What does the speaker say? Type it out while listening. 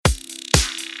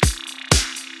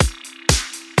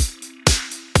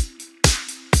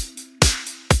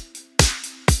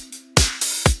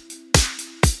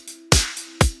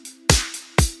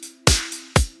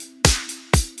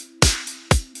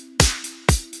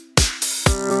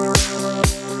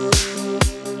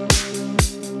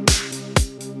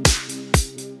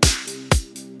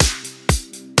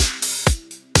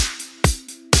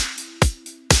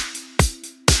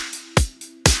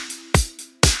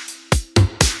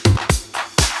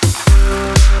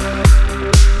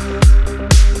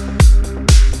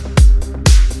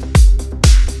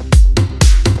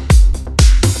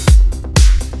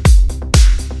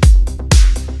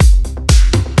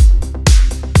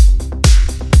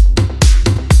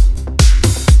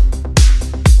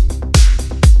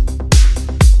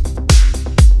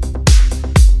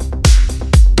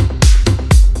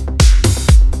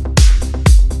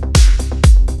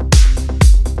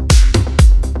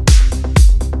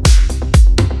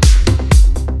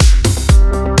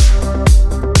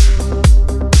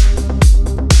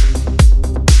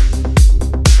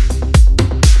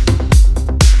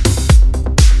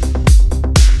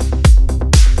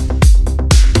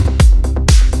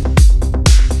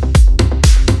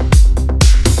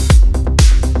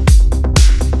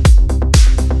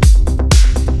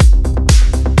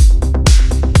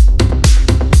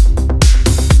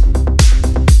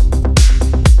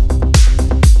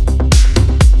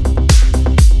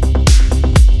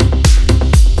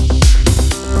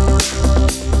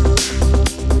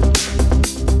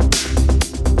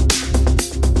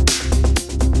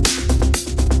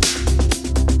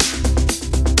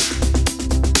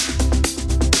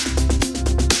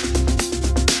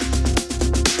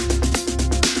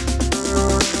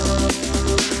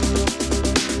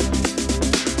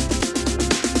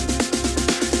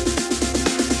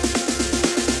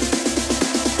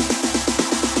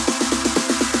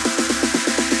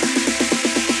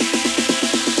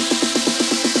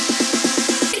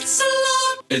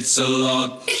It's a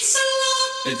lot. It's a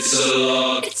lot. It's a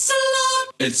lot. It's a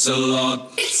lot. It's a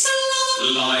lot. It's a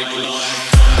lot. Like.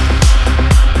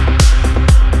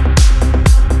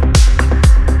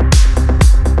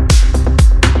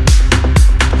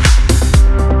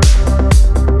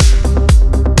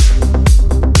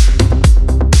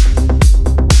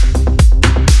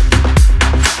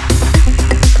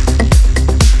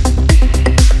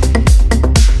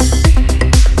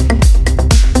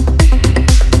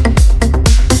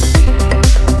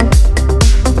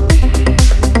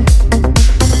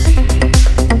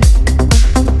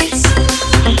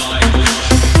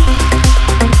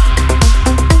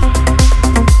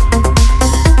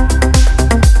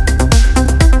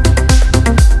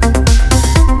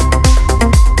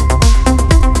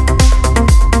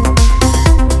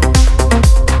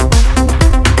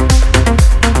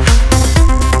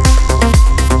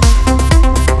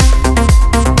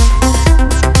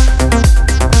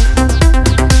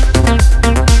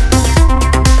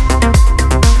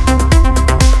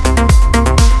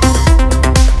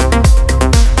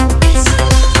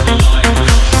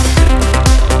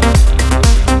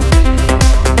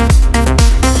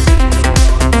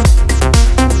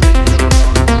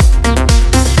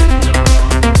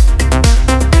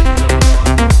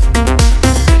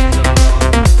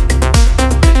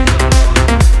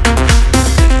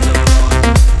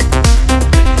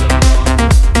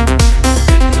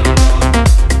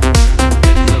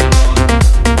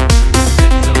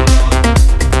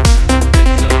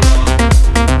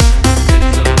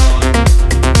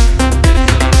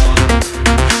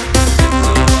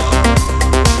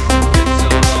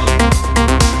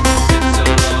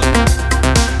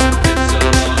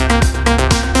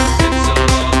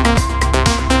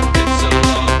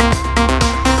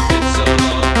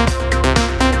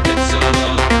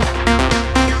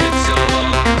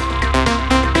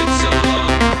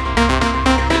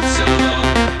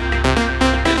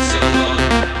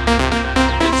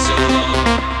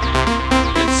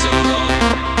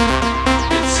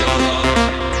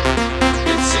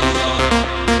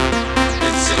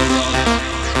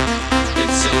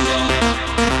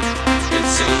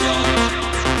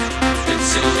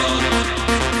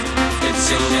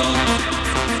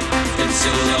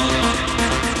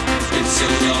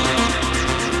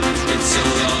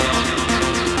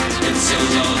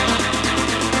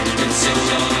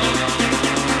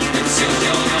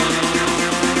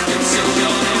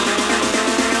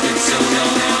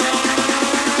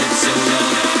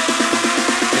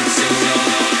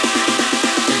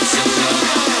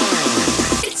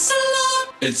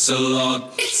 It's a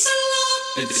lot. It's a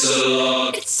lot. It's a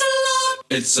lot. It's a lot.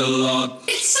 It's a lot.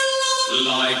 It's a lot.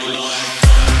 Like.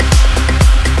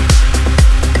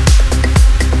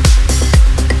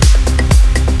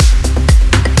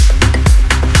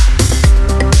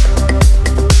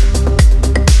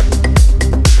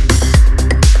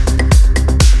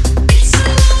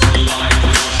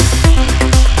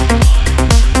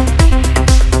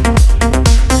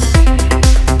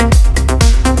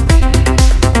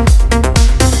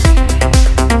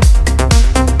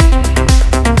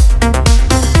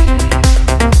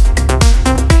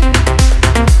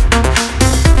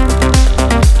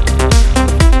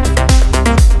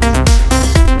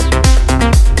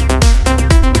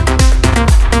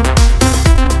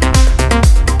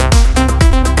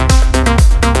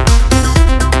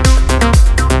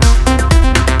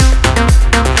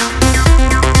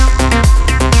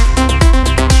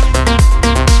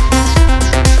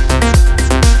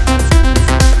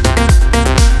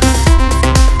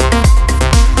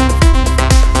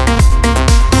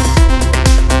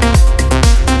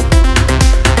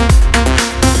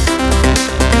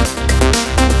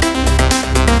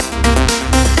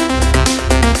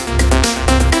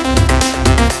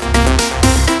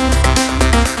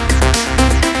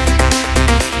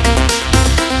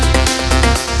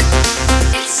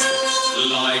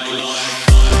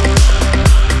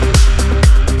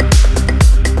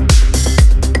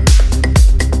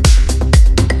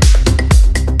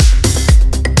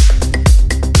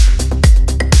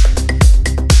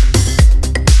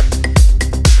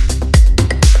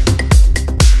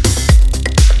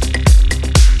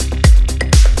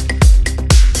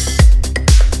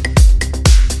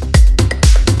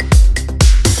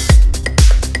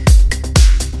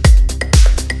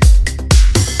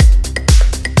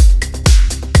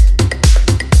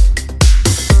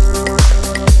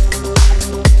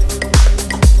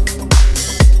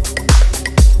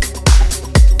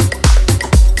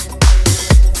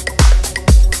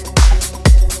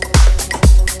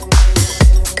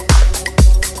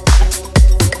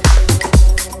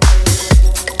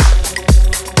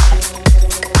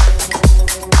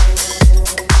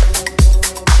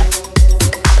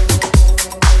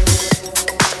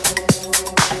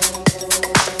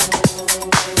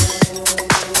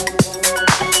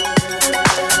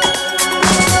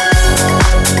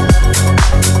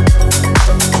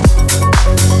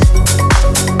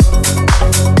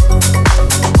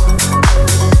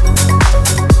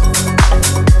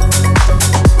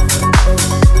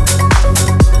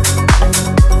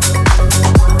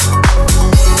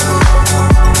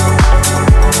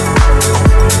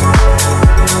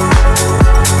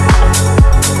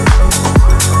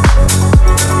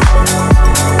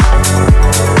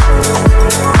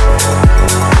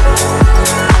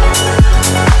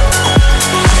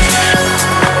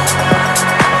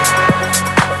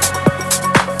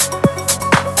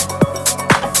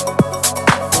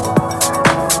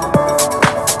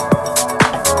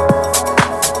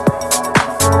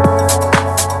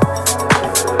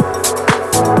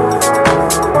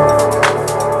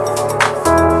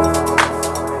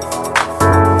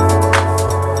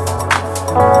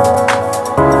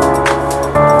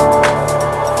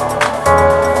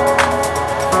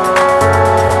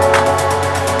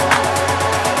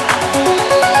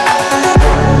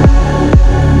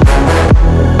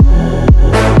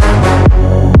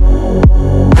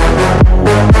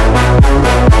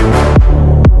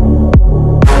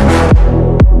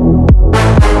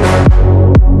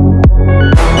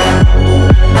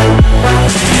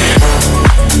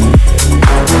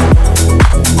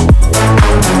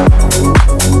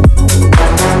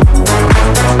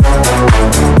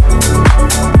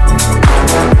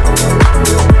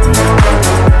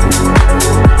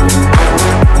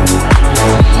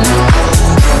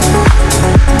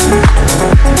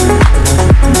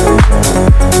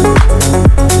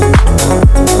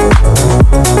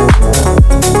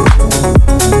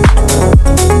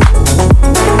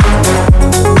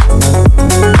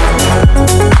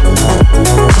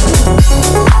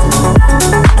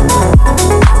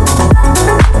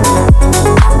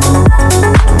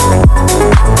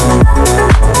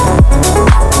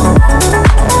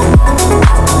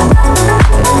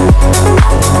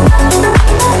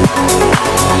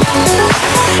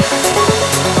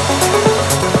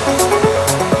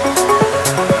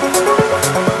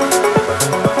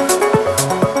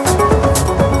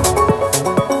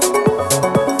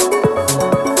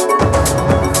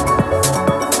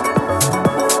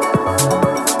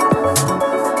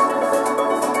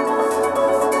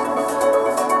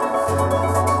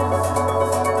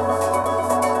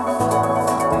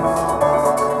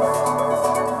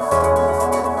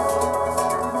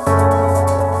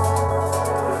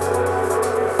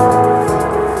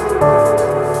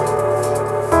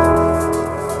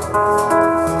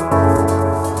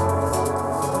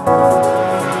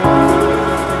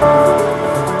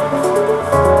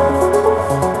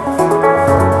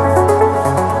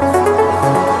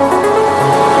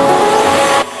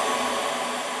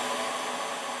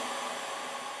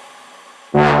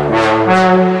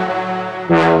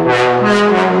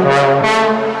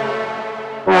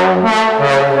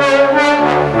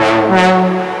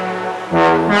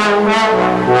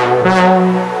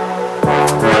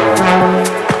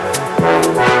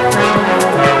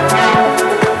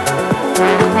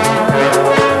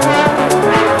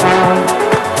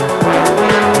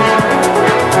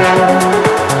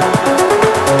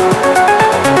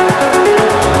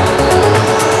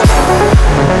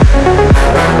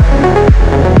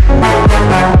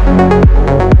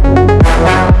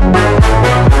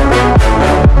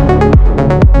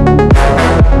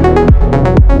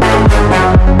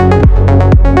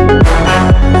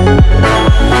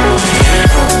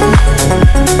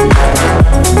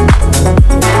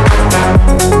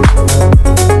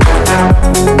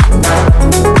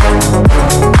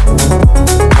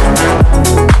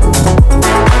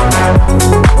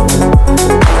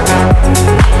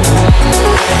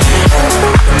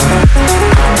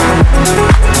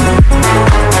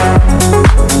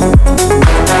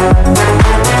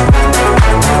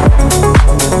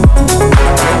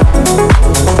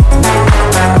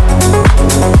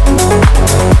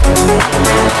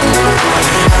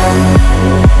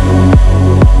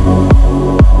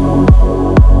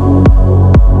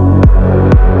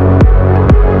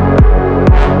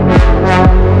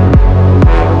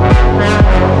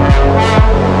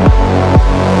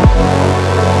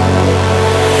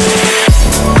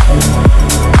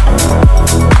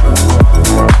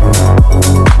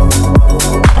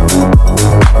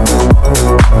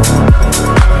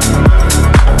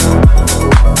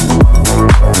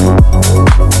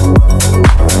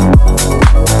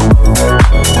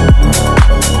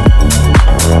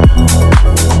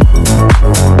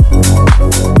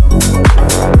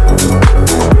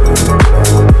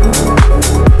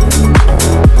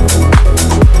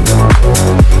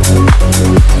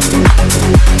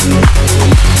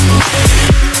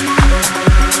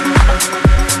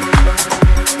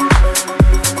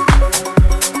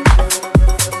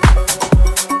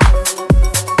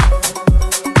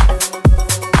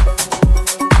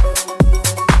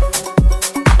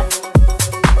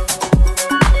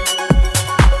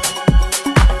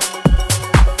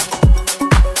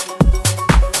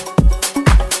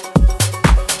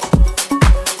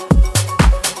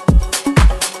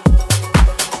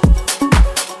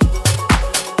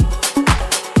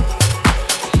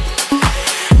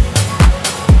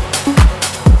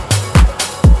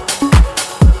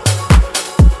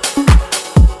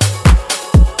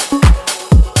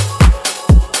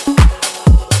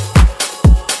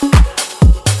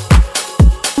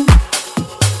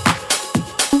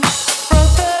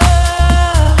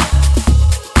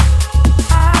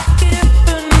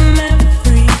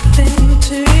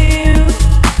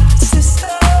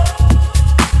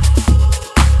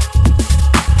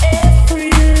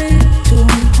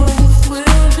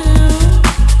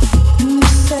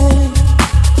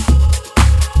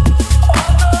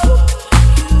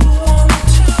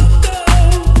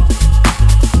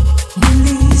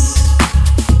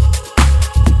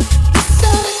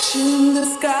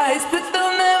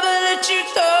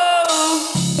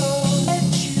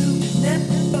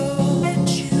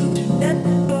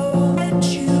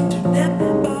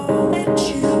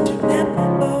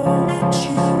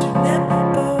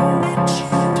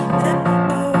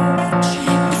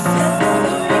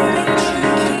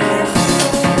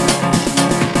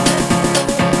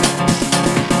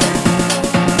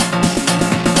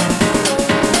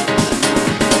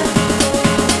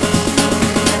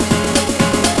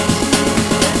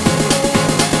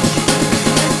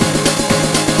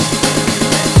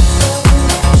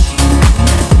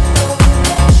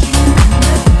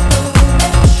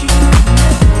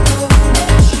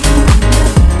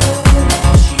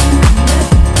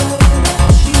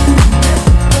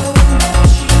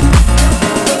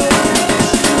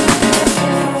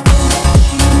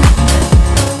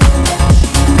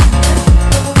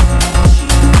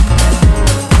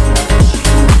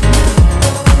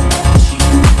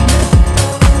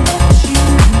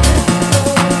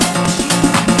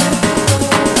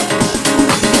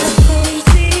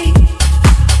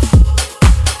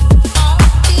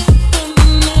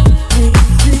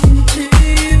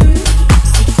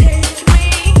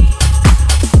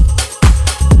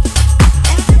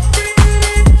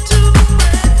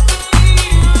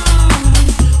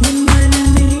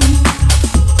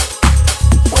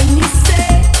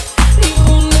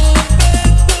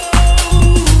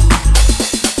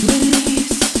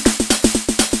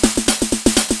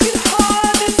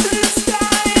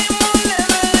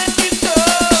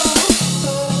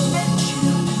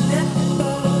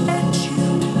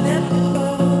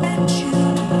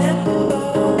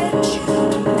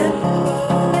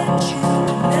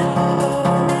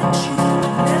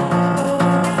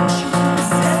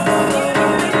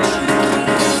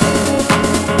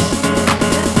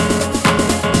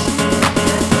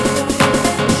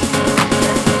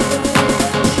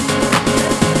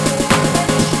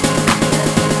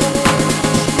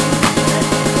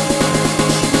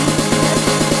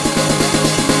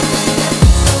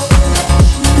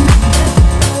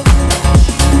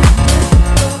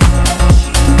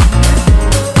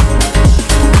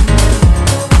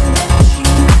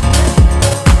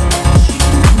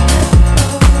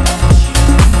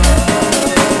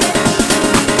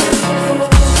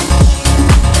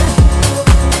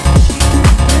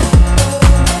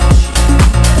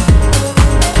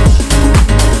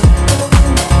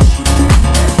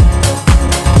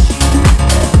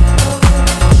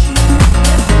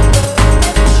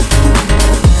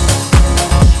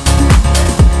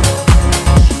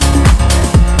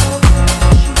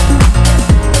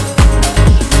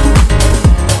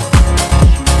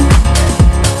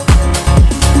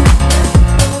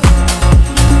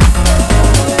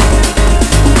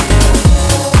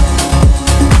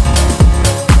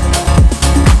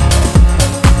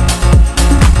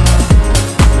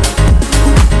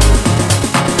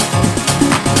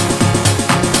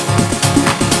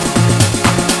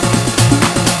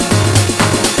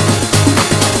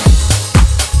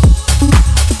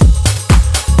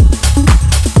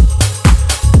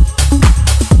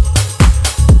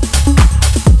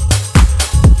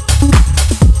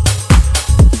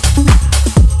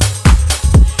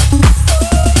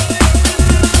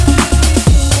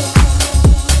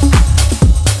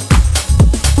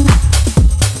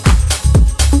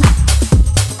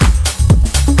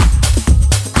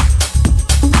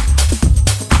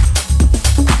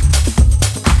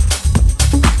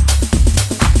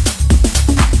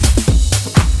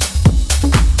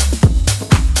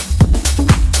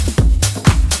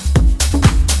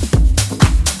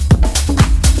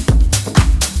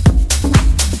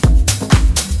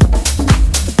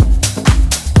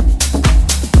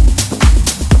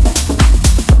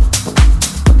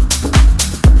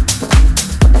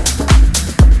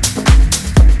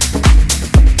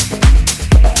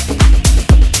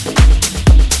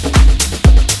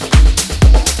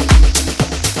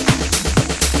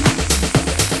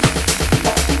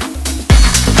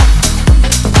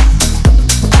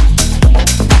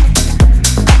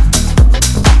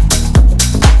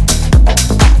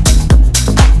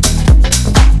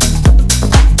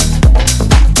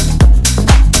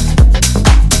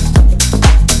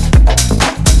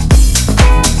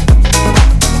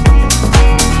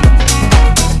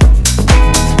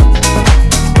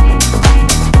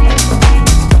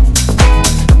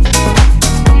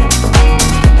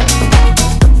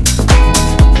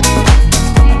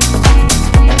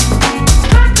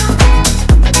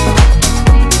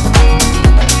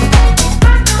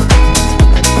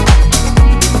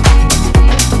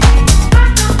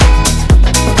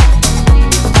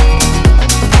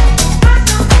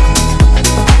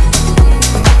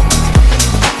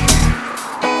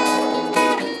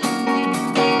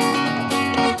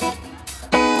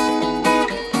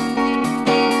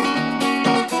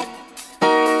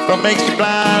 what makes you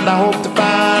blind. I hope to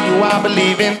find who I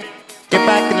believe in. Get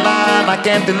back in line, I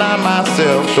can't deny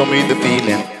myself. Show me the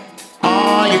feeling.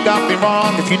 Oh, you got me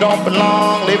wrong. If you don't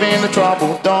belong, live in the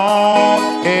trouble.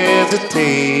 Don't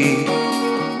hesitate.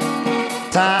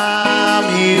 Time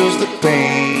heals the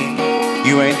pain.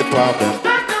 You ain't the problem.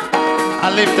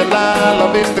 I live the lie,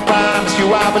 love is the crime. It's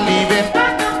you I believe in.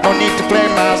 No need to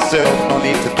blame myself, no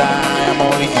need to die. I'm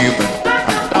only human.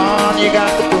 I'm done, you got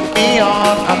to put me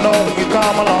on. I know that you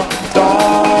come along.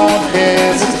 Don't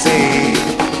hesitate.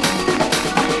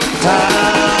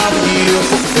 Time heals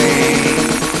the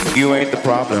pain. You ain't the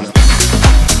problem.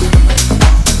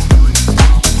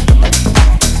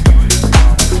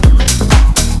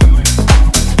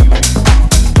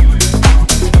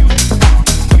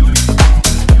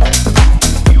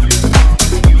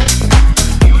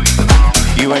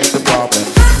 You ain't the problem.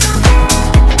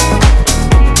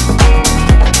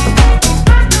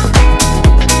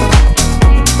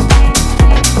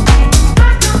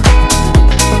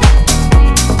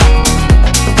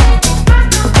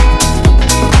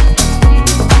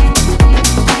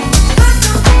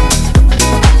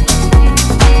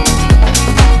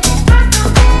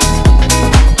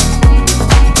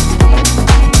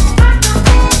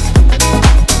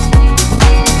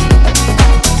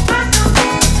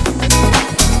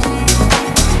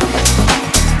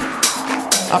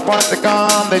 I point the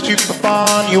gun, they shoot for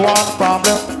fun, you are the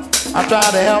problem. I try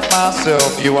to help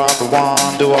myself, you are the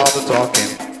one, do all the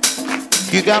talking.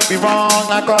 You got me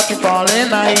wrong, I caught you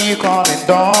falling, I hear you calling.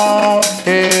 Don't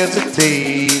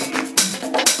hesitate.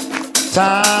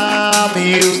 Time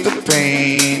heals the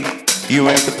pain, you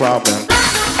ain't the problem.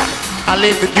 I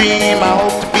live the dream, I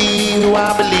hope to be who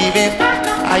I believe in.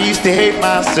 I used to hate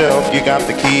myself, you got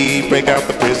the key, break out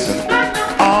the prison.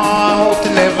 I hope to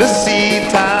never see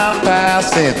time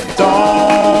passing.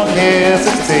 Don't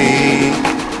hesitate.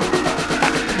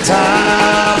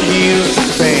 Time heals the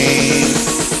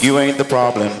pain. You ain't the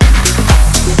problem.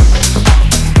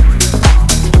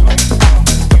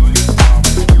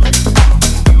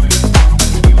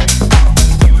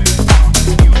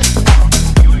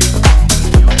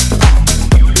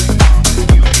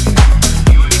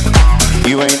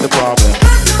 You ain't the problem.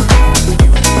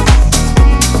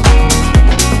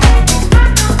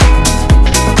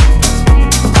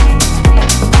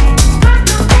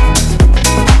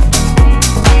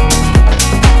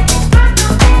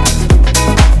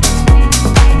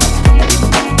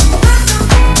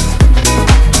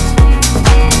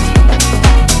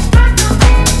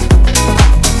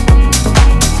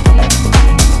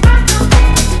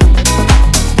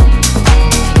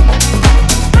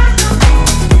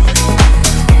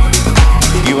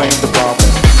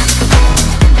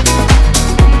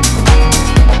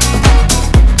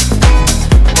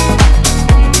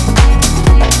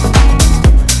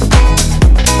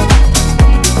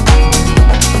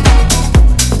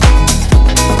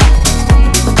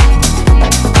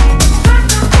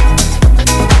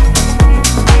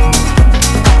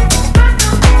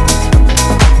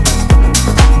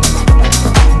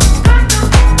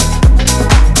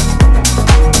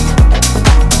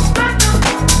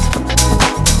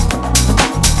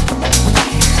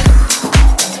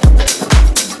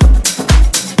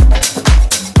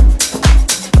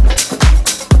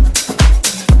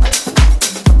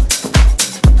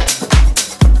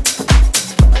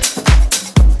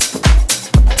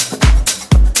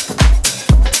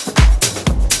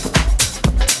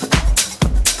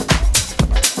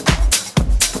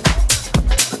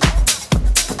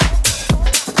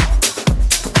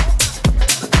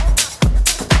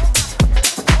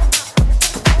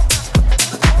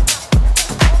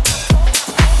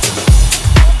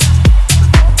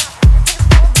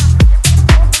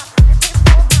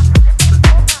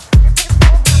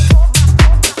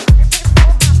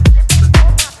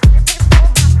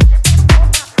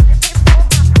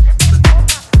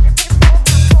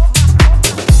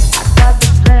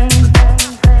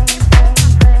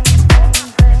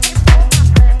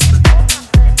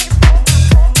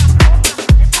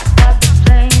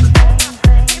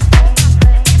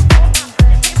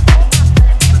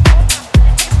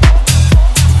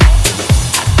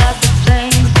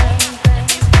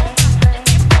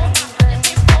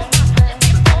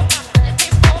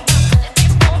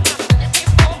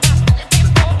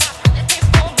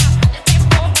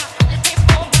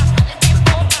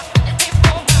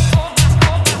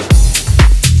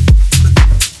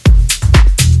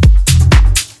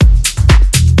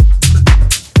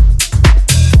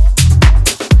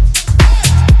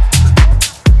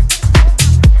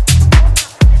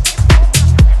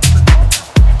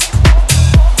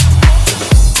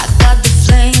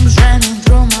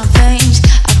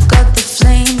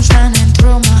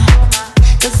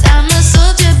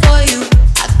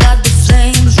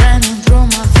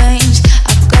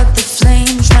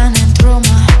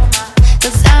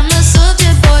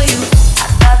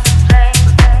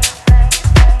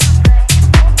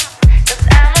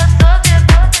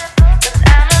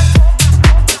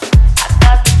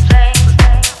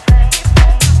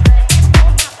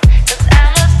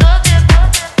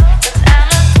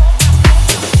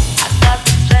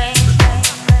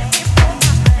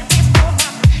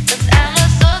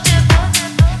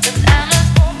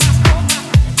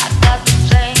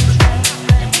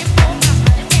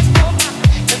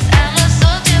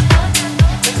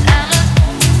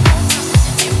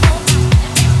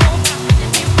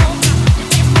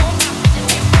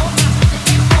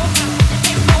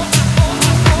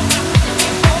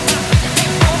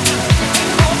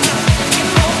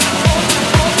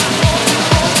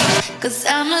 'Cause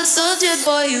I'm a soldier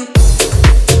for you.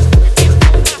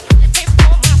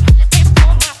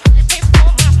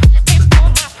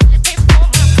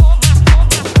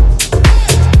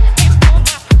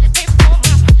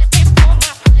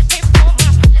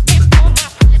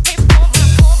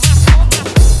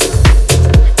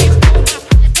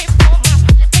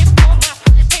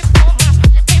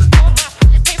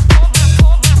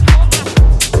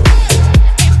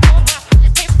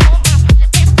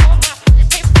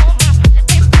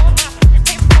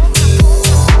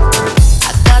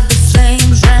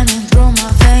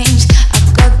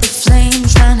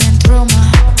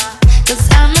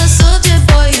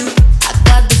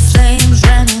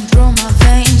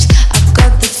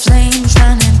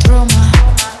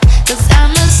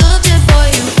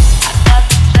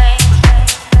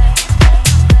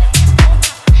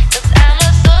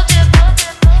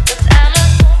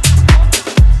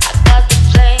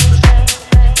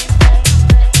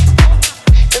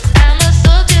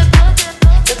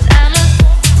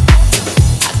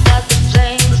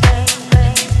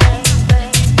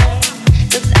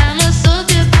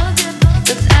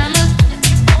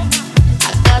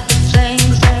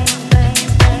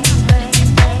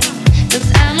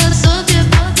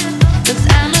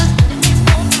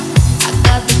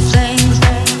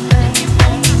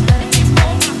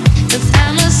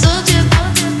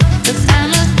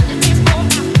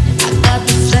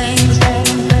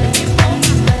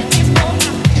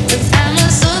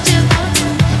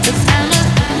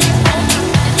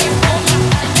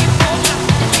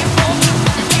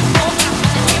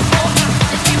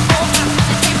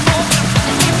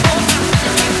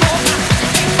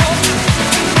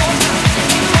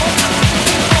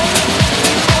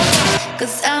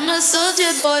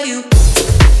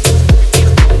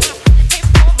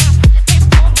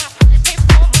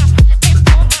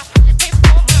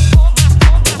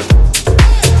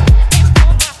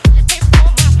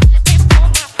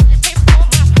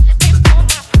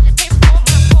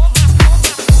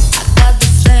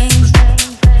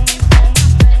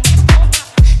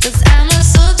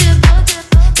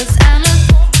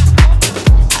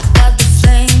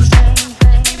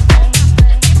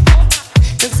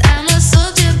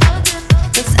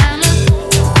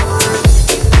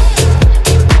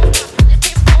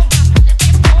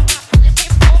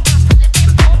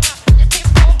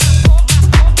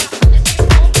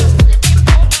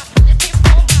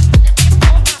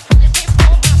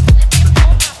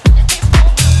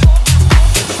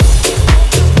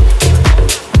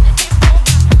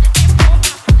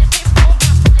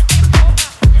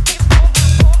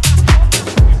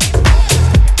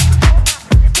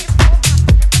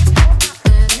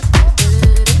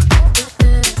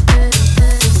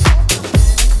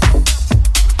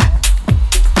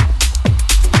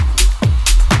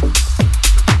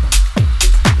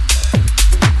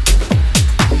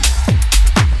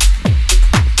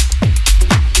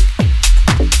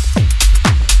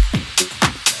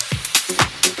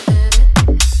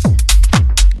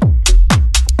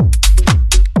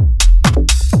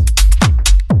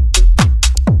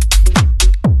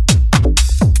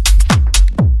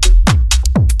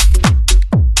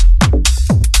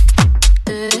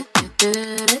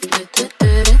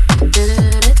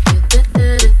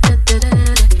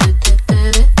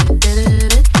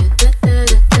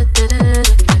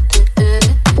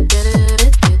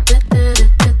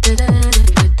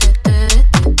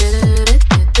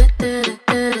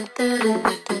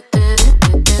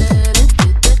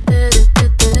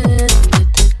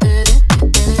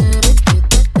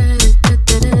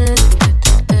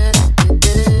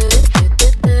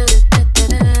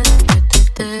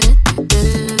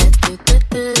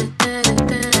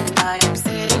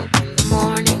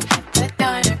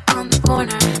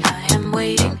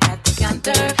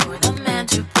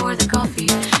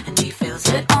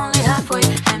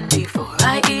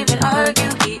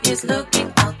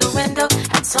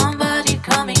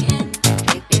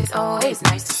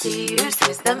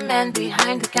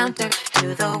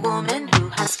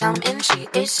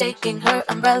 Shaking her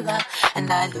umbrella,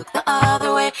 and I look the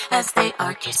other way as they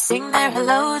are kissing their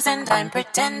hellos, and I'm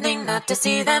pretending not to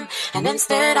see them, and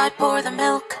instead I pour the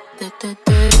milk.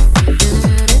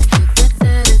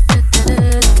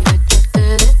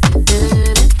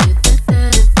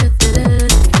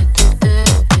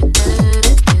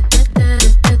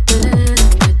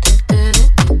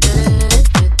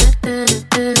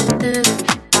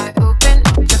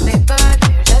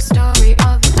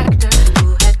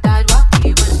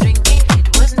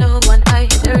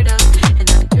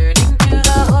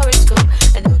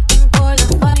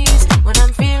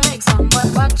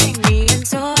 Watching me, and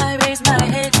so I raise my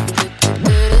head.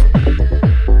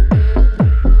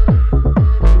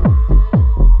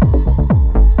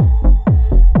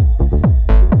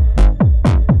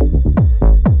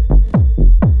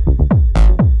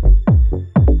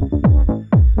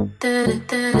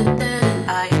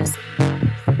 I am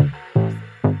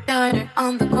diner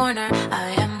on the corner.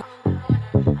 I am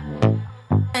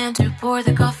and to pour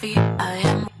the coffee. I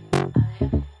am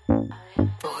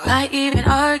before I even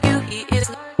argue. He is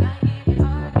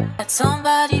at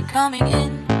somebody coming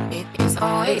in. It is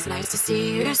always nice to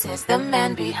see you, says the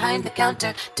man behind the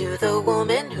counter to the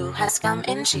woman who has come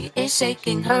in. She is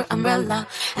shaking her umbrella,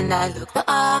 and I look the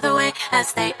other way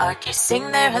as they are kissing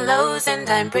their hellos, and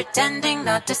I'm pretending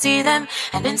not to see them,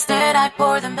 and instead I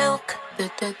pour the milk.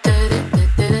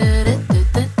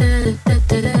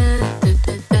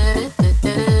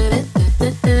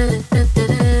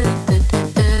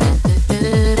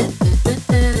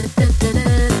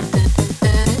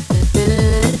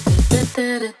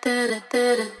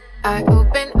 I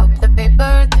open up the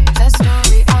paper, there's a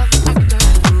story of an actor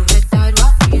who had died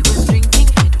while he was drinking.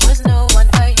 It was no one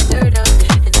I had heard of,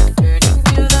 and I'm turning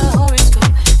to the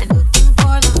horoscope and looking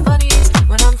for the funnies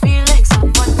when I'm feeling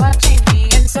someone watching me,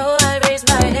 and so I raise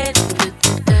my head.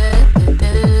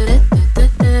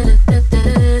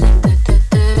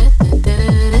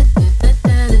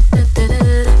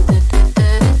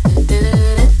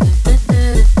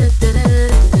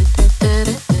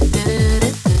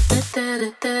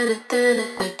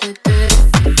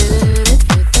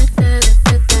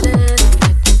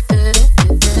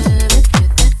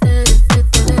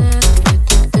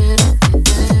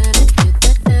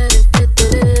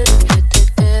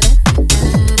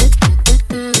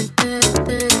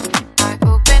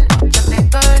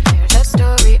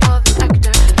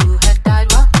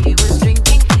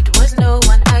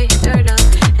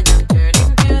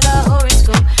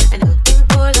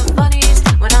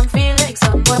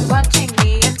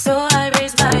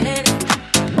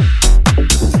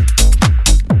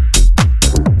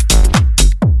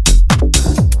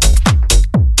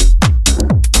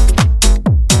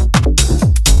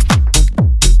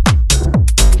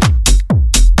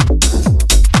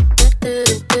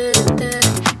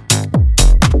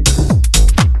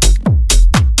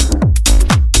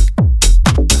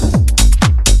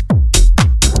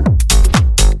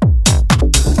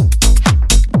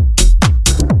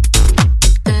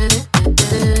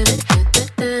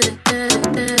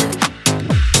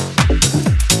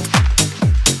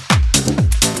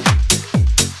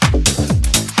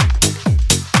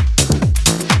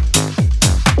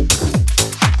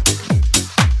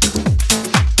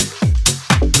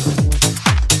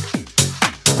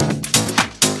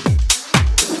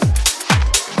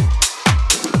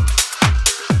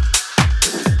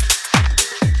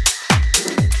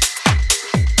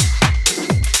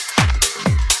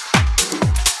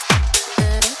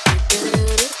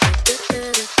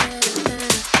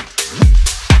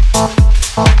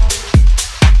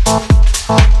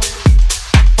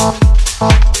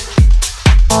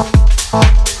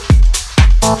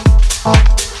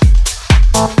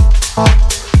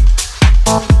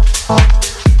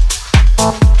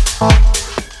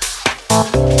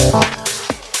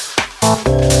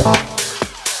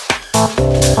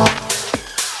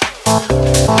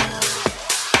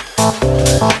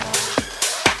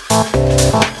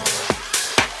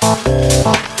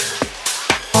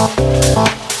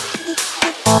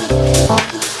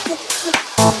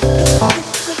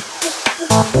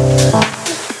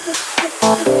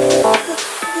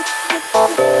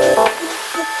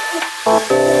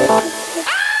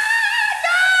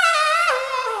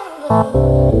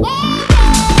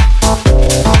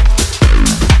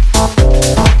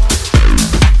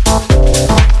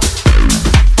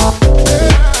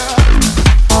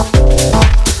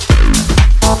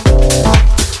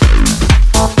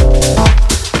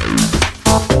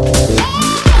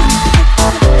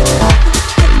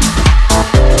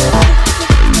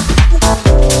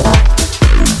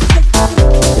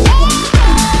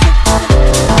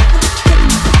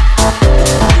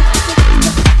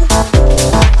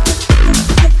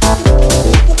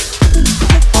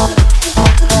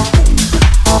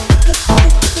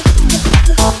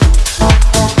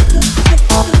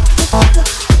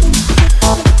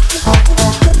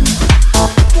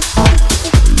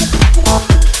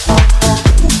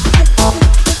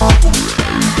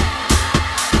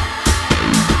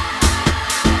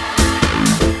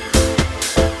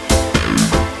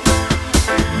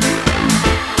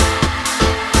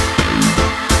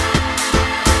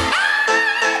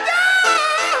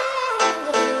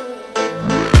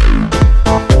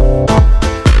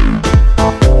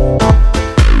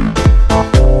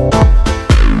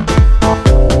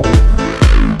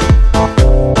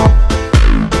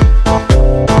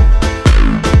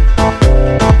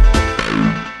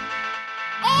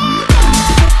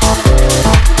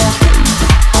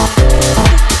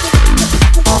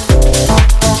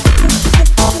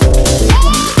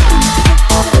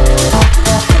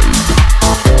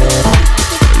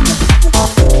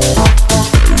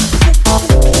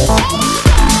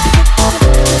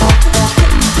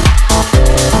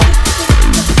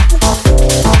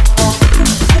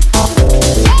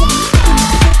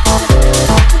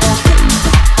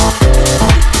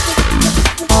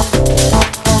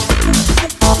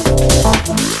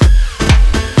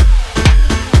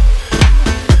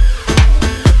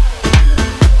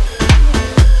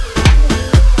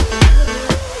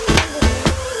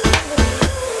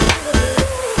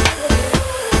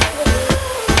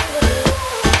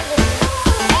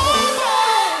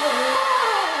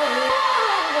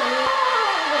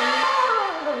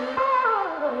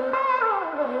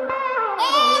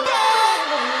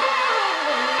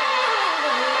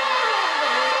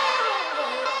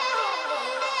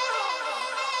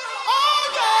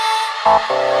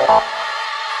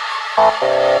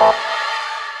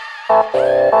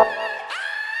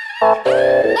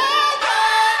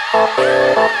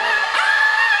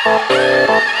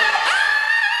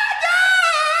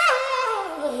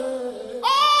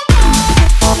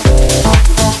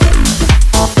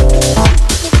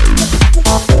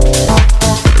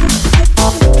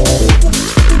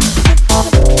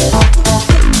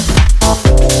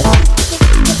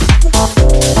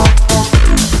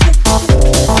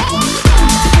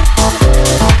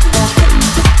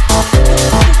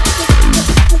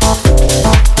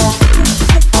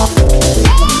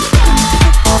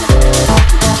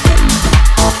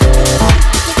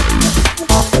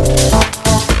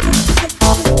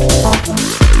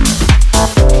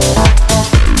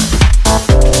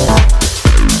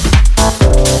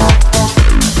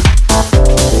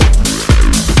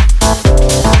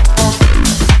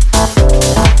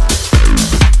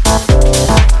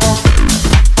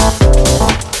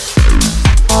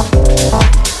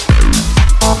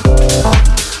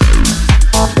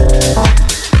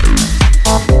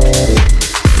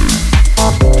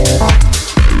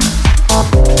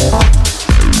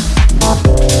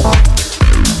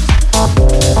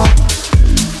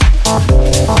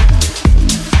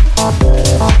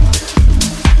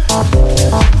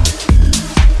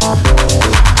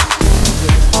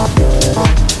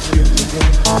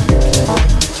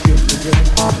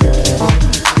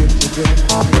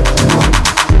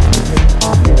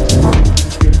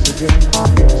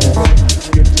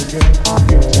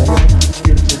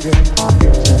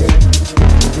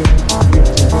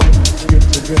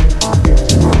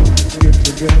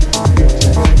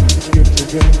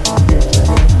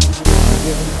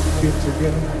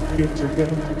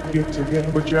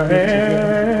 Put your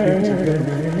hands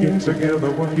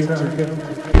together one time.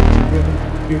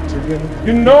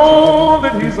 You know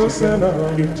that he's a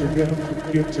sinner. Get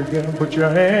together. Put your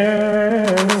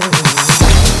hands.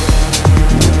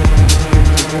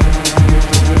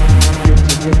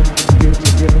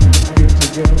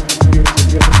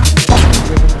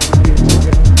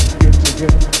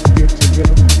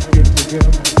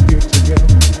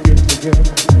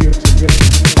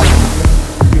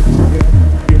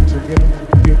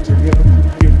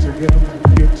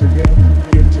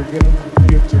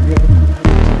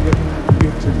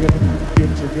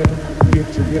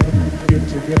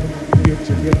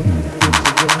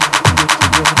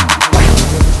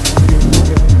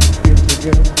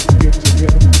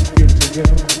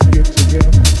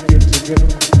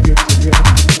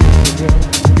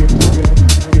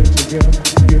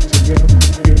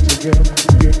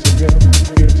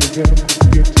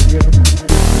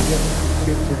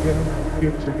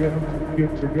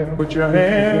 Put your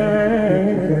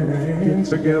hands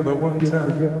together one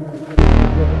time.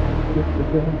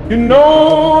 You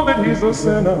know that he's a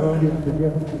sinner.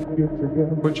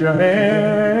 Put your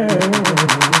hands.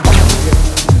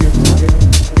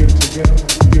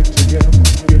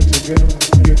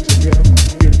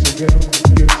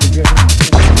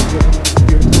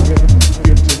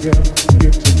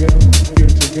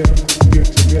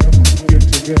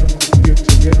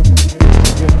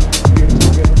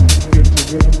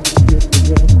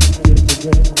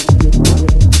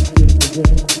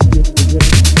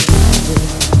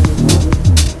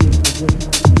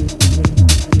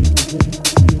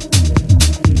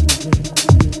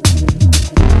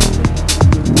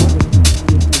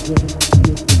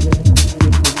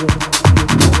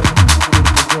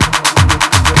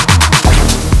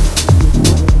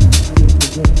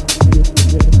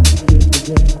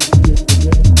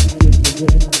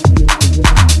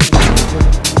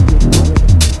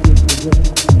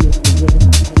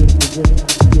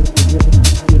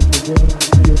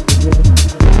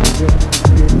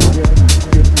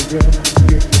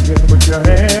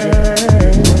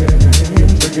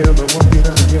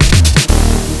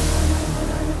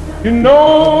 You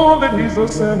know that he's a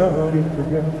sinner.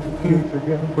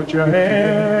 Put your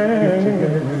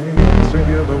hands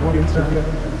together one time.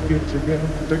 Get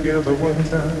together one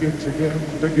time. Get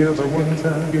together one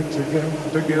time. Get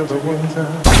together one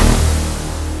time. Get together.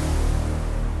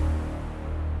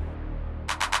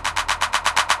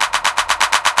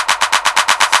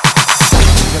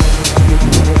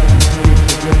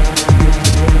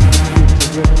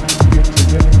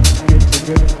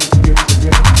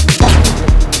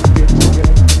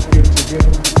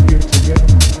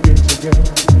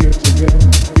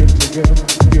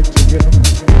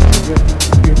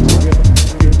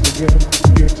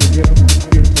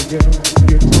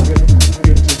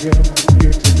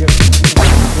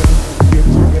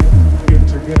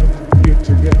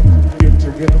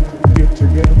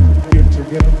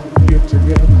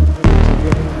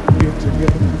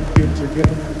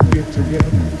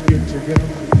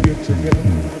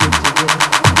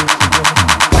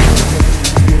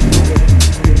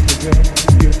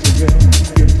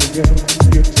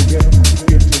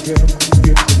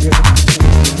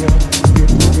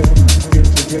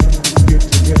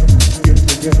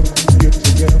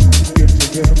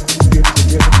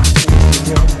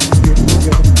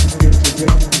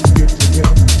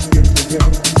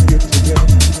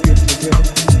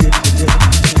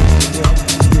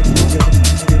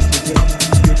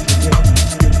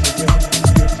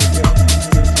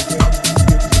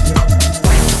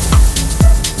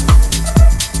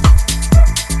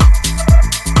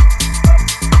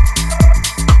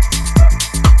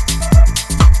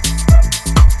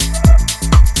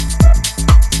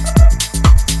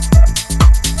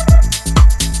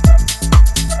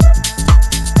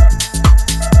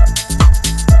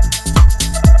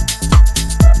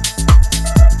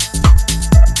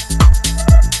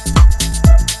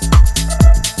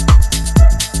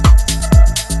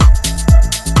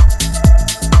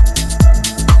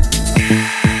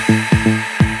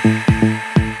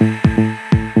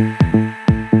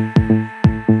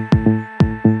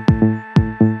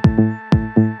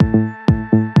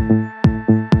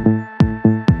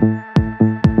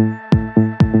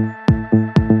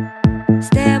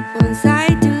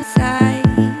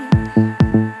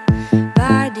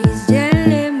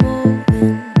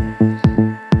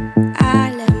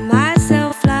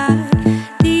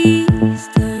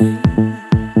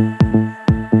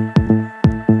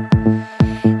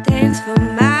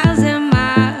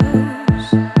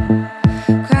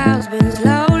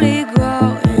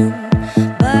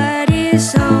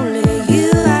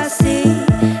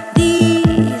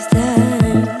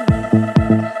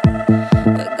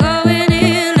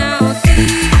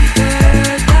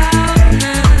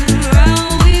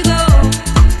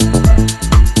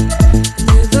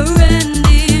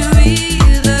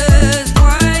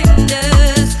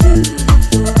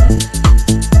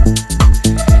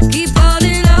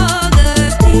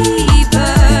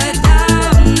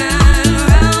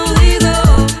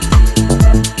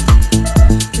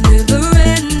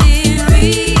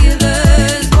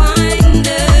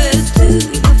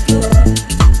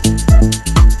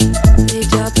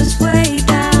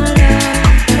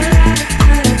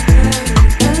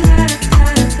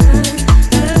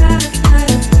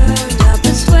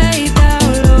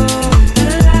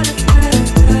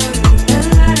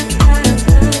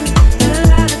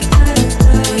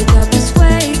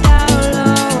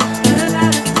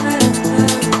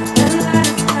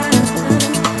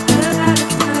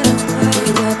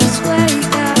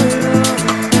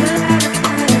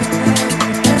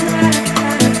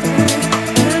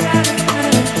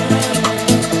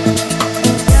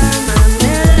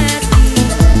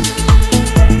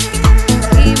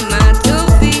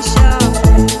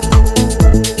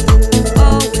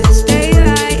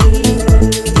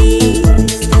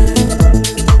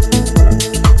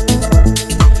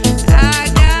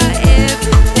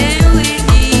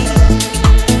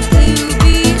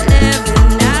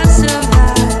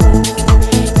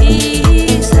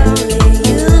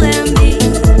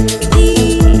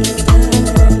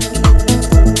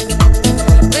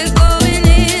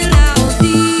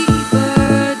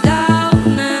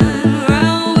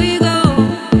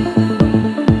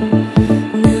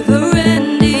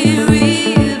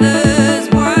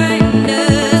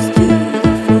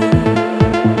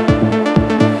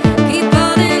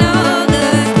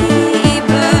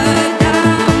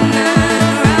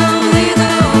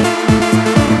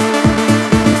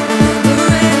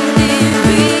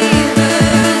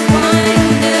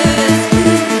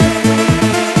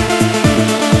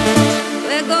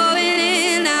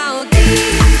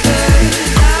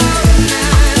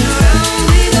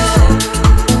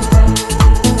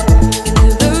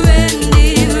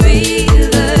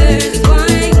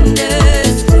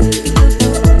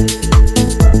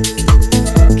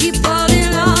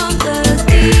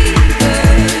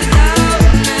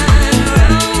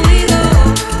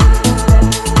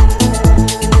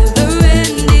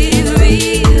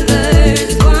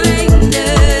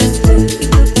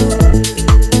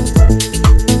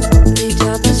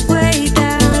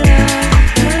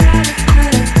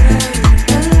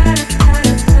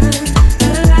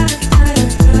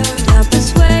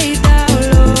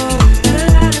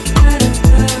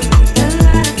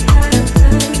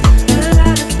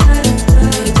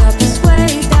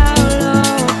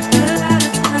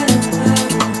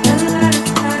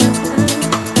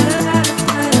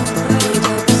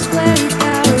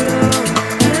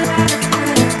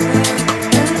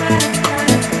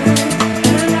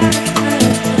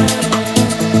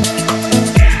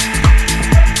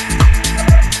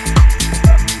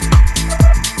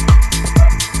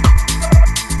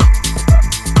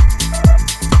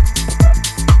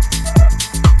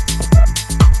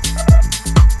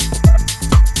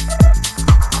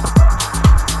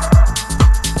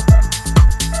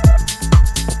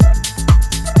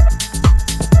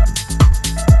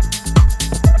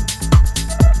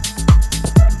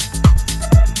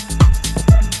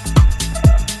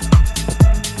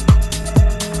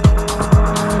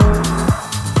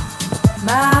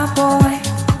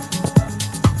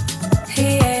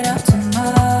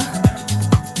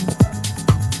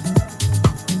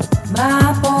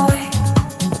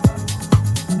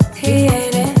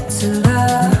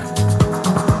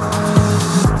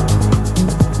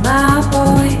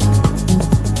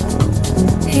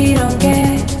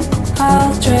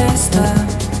 all dressed up.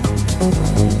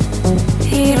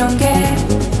 He don't get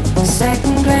a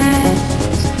second glance.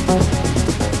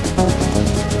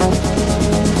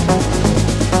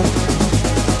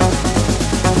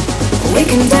 We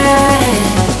can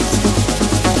dance.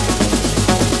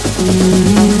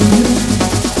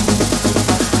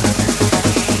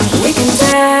 We can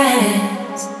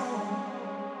dance.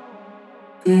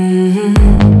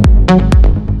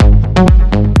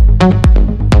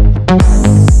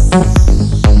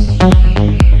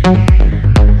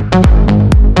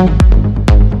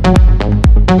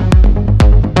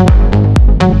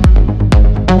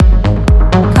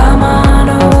 Come on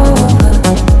over.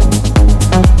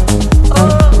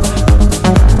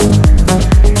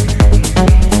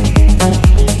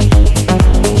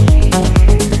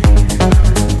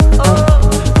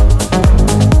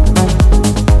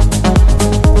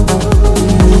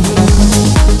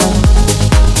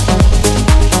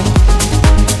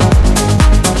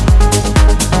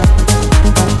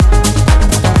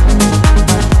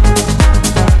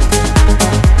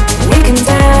 We can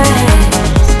dance.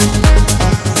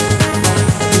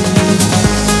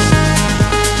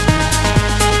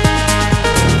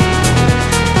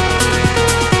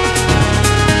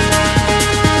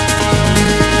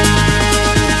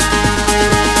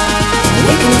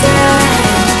 We can dance.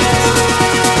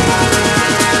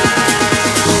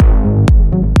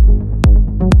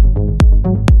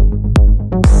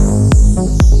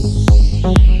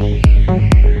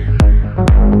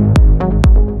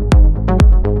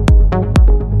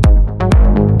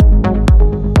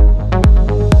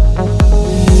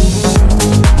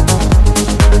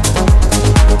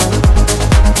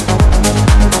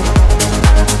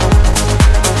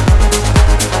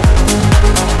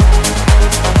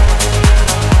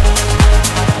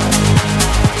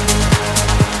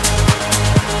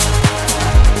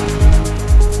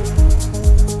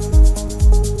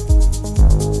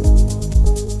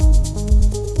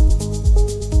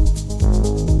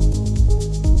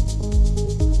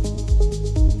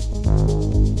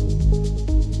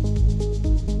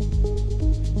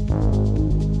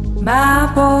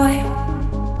 My boy,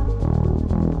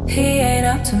 he ain't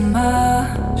up to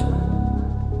much.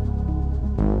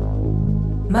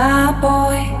 My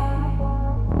boy,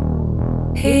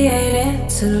 he ain't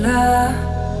into love.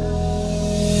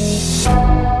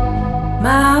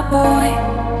 My boy,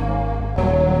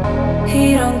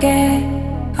 he don't get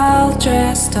all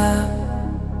dressed up.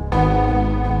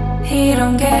 He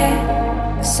don't get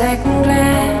a second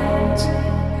glance.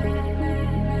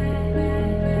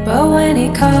 But when he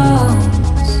calls,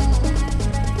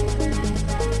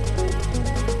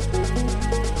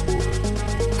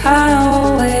 I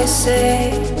always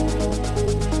say,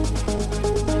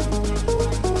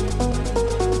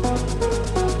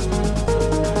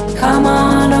 come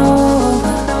on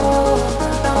over.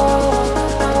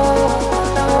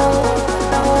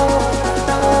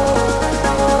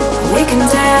 We can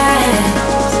dance.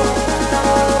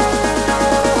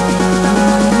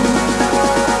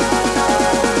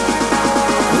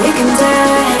 We can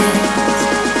dance.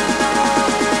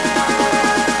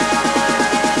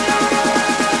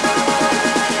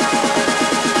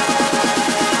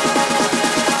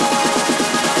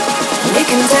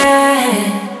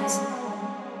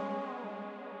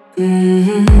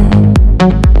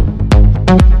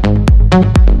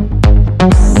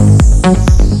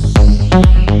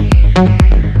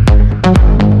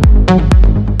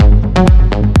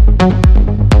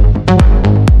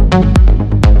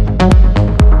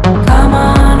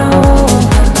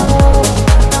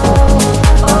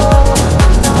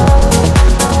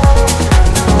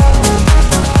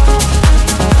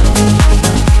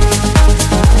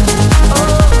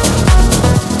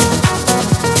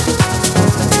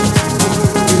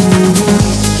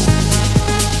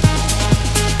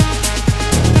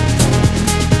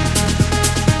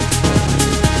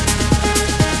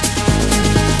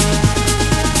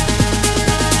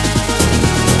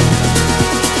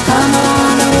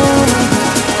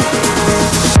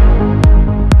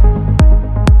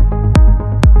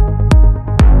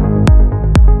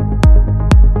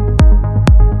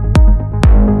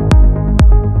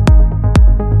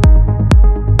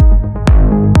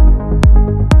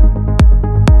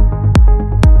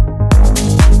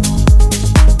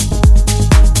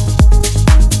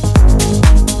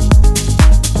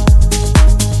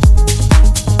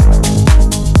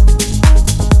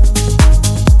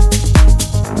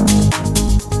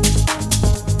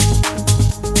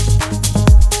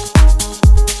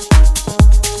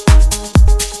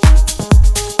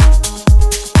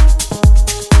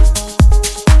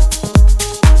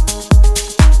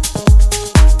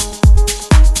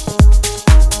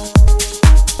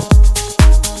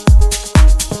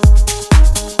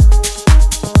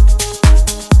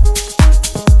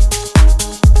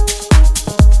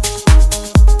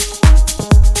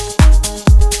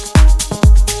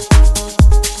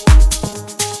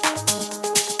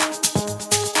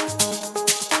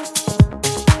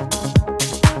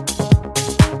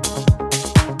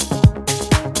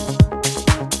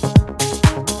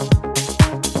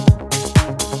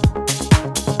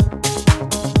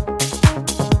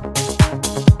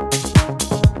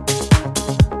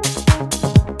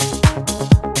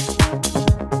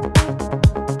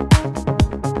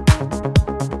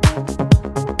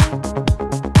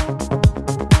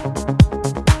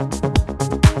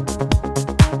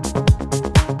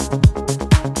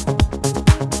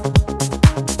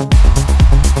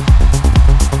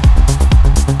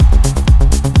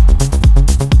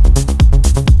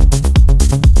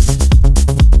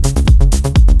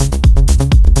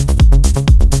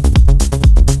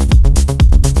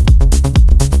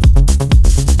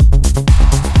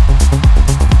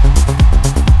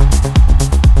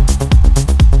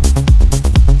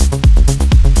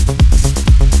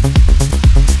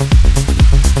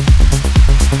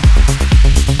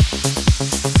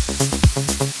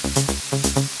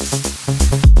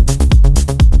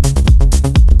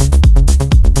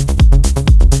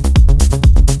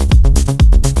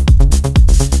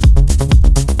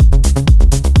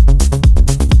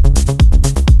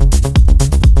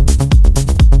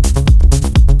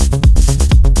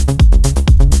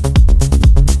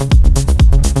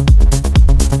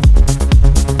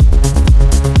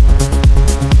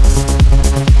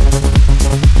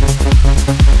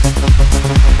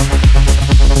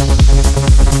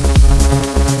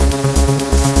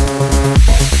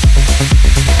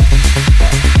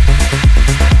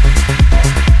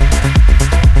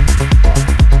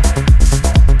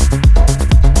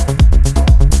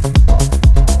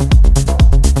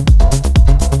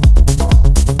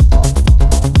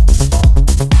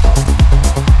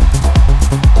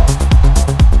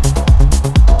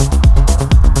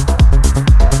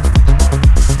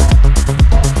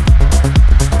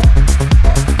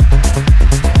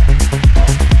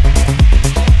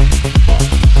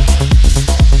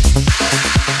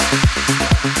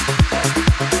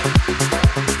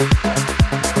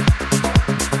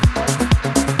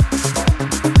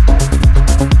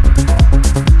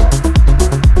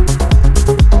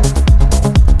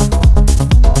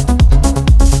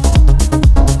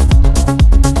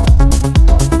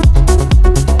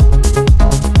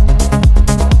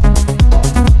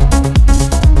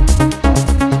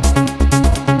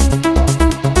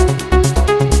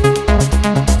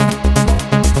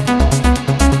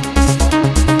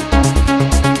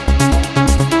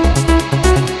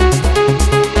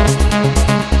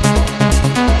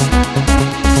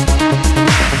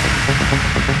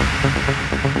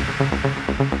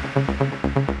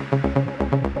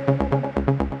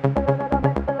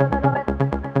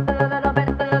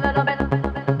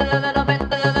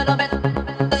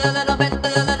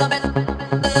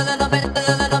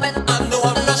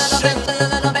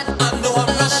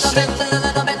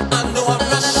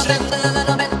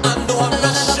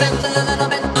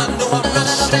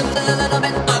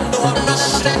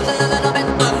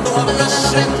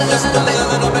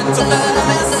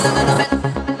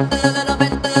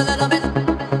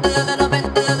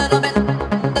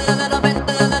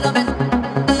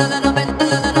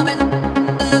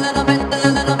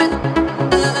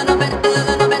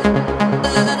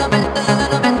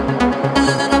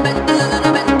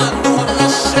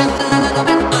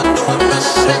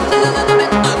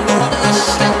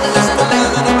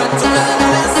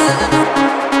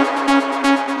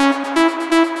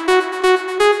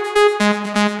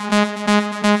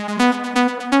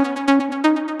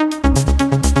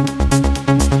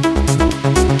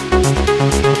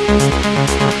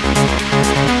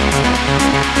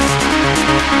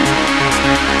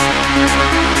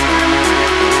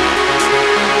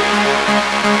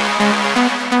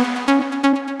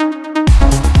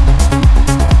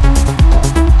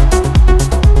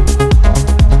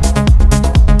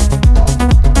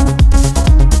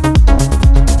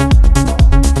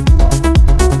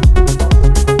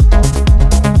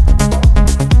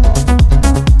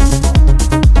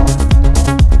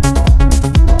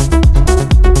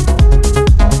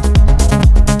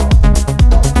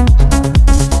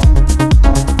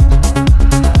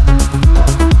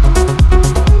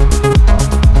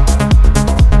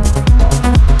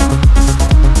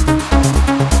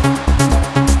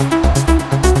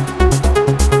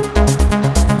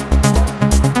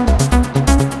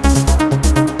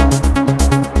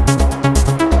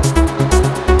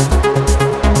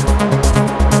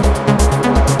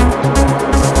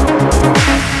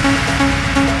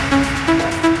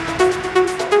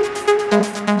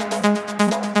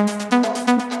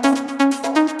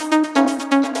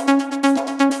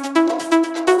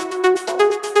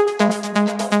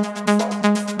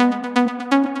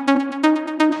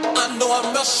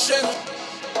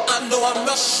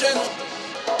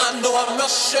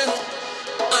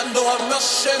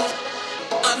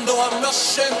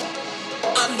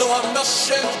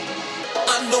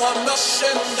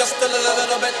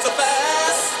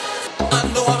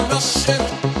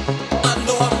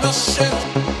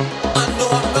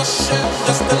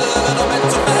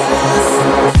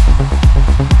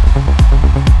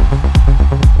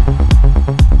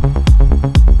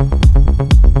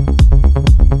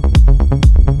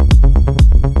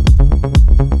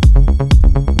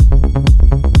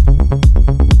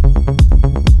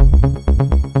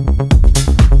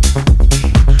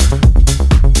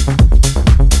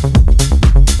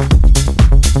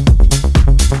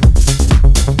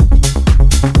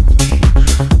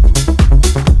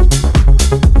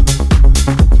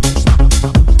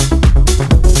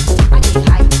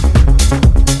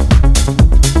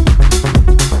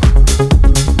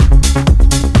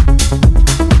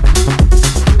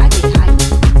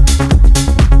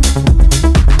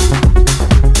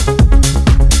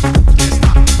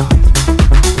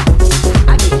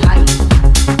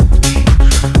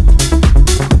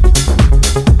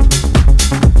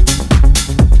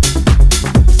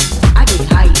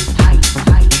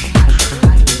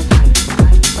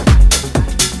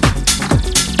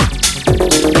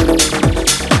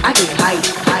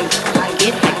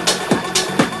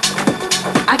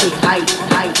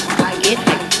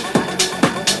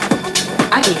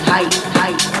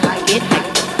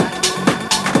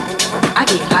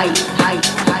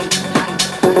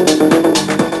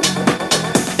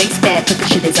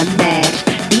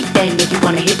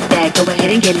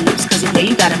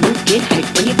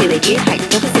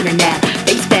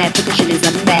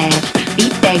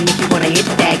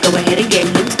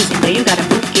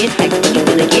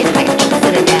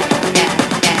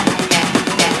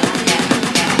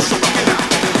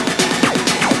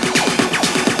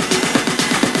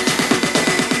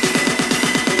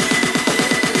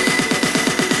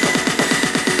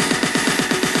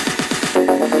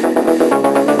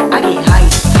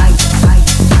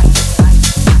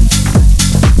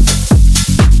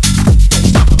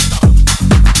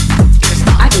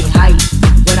 I get hype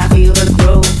when I feel the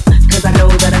groove, 'cause I know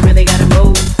that I really gotta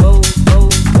move.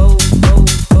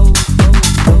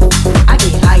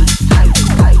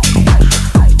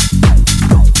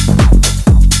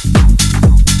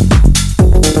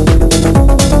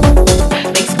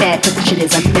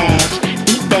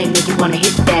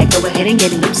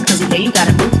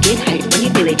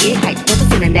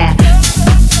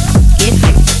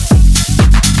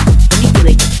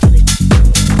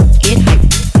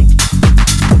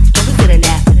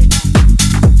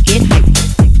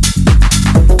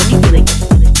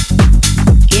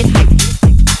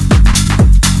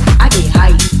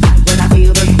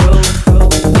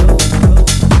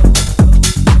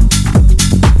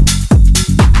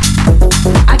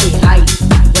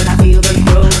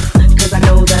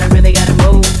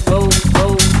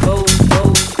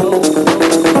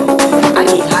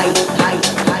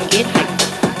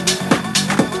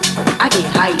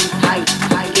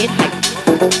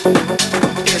 I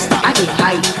get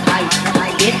hype,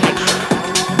 get hype.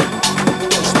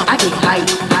 I get hype.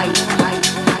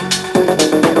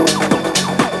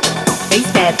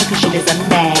 Face bad, percussion is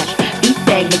unmatched. Beat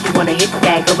bag, make you wanna hit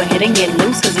that. Go ahead and get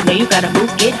loose, cause you know you gotta move.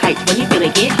 Get hype, when you feel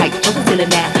it, get hype. Focus in it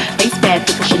now. Face bad,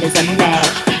 percussion is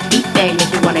unmatched. Beat bag,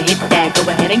 make you wanna hit that. Go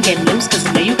ahead and get loose, cause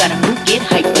you know you gotta move. Get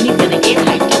hype, when you feel it, get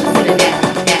hype. Focus in it now.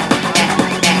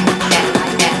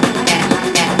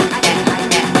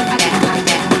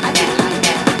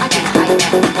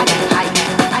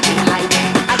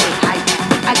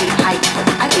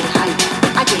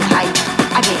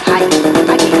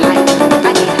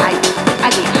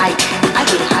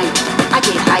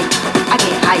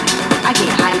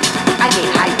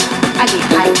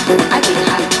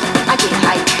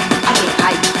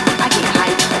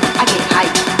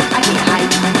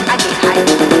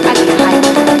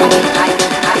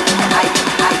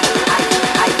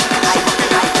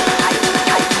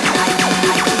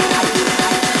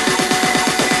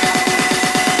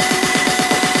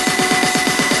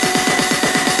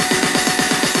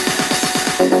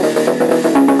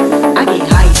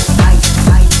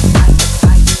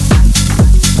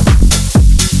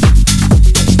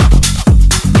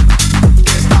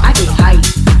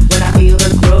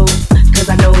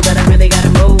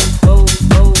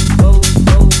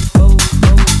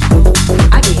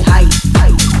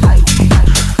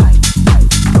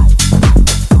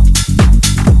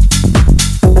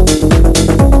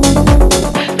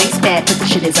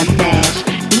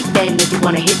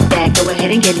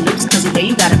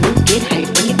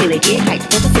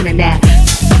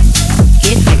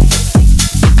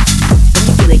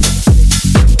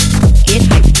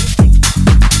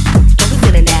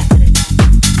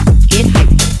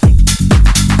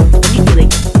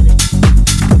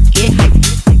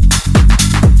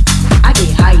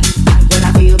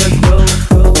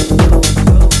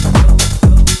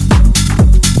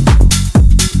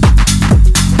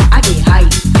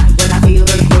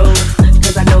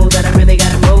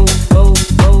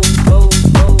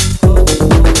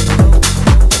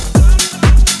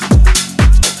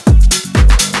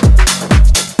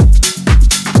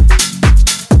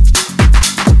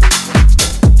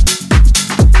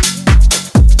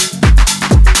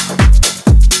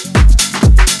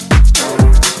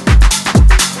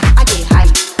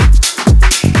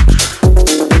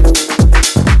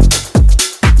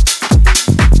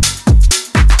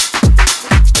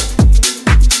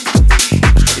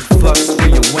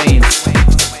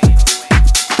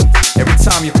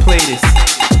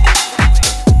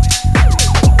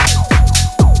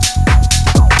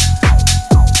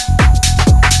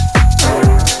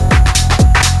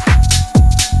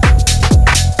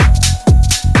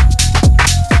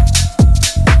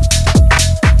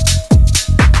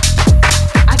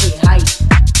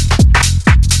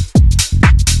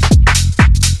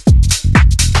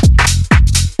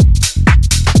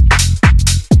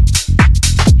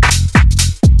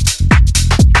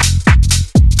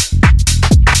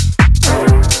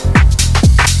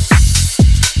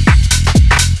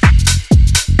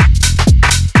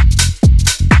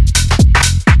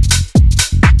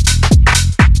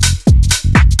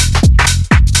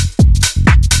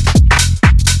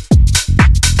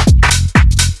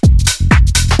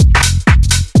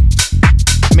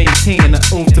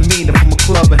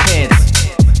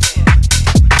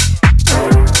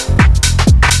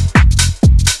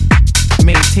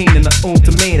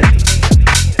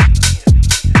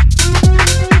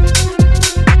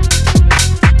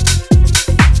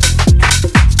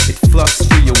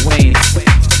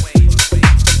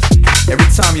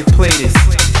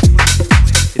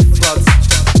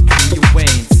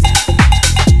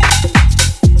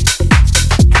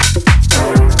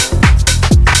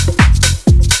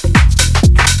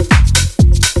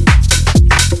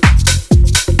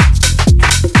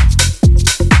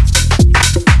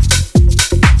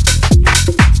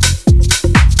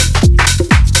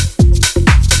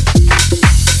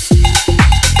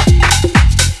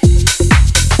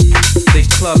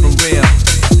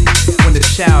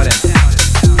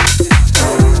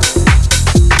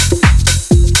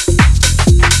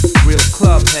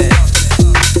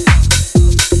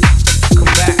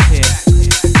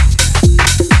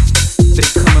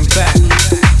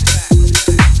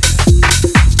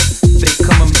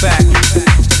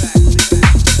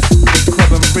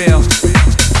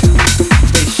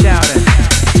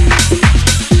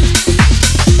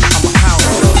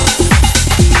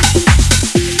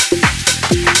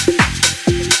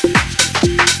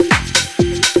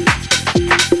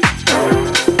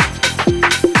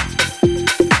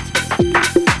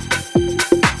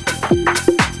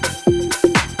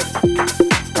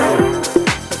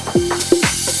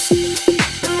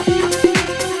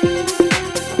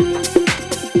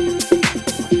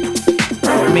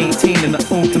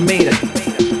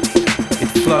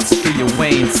 flux through your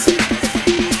veins.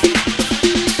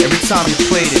 Every time you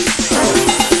play this.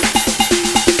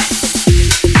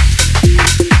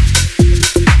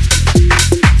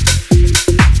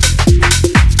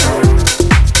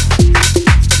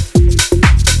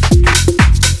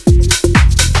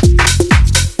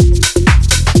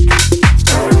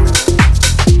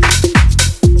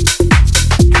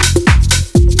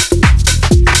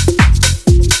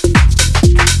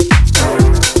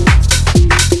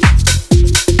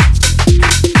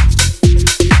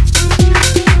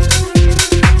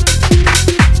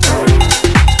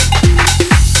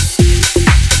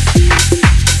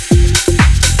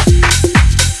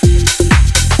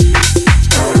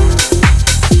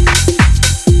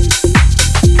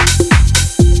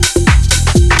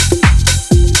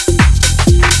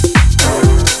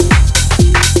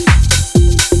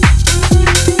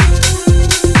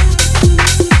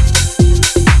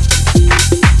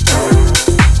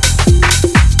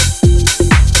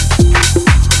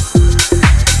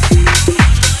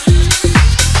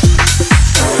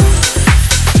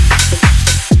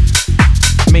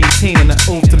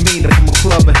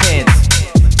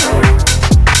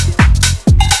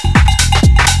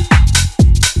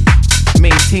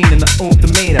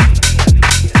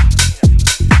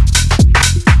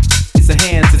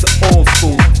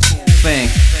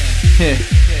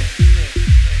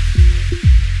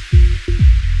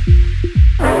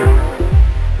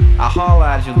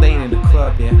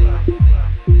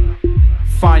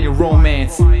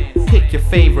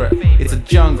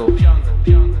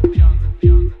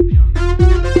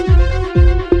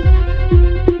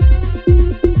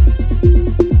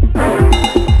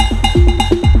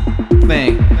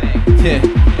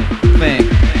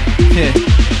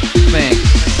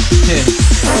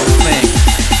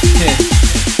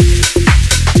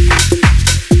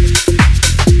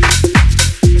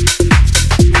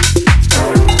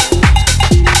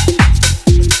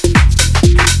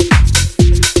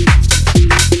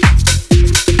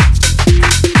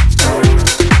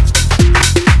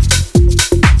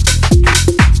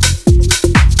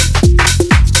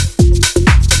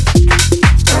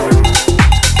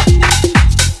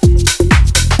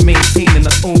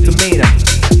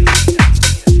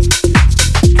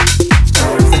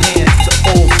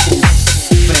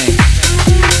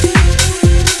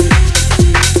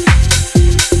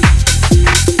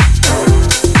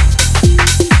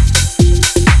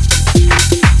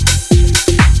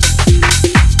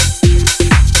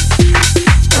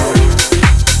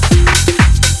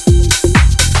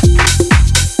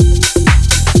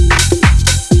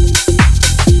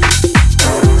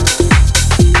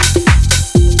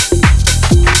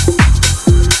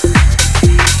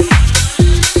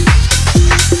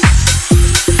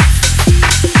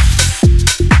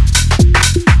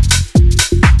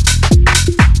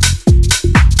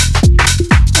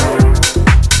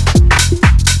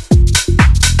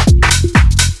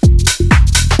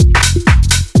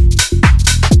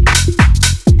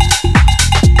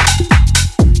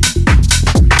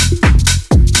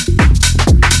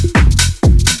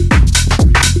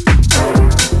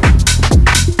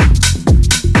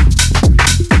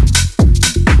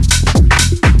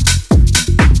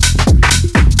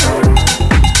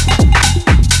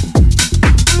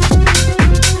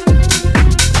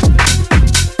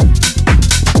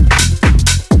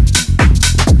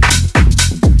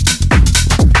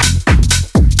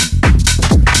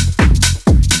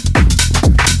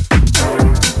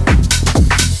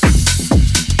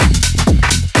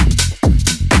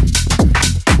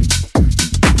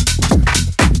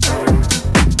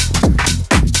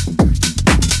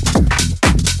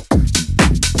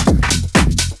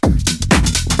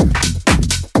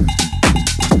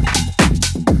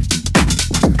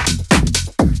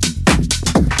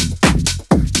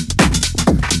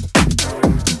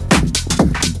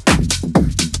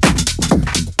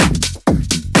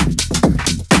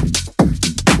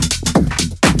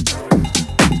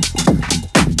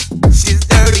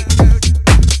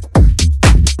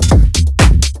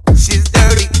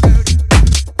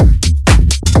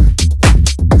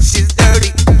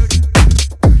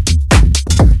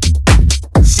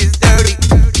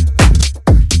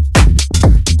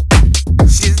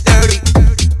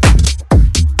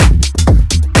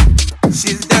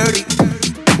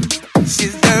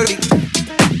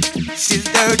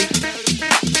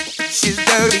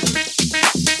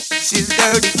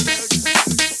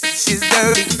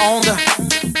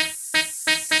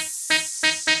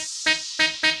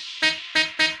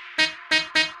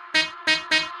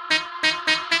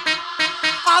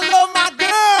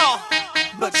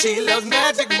 She loves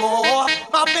magic more.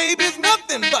 My baby's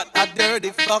nothing but a dirty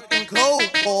fucking cold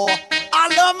whore. I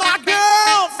love my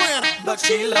girl,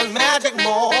 she loves magic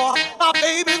more. My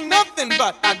baby's nothing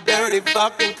but a dirty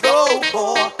fucking cold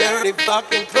whore. Dirty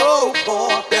fucking cold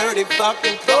whore. Dirty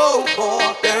fucking cold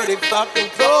whore. Dirty fucking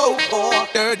cold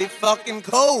whore. Dirty fucking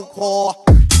cold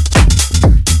whore.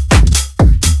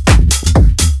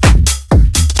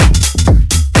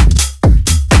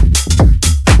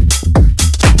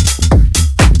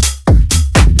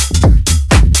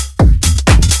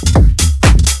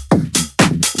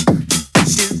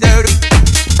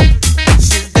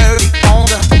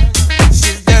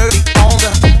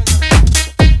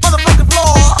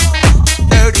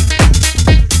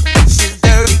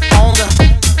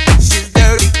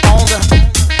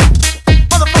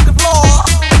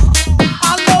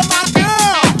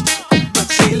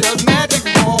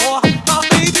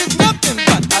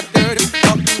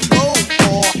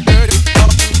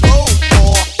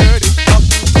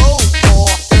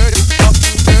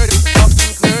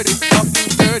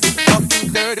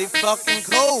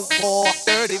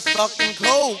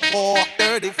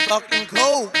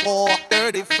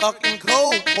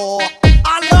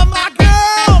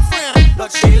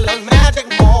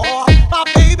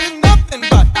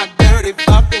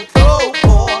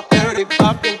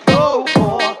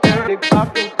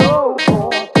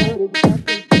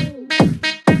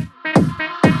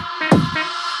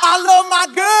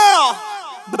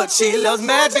 She loves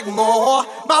magic more.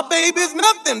 My baby's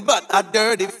nothing but a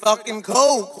dirty fucking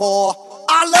cold whore.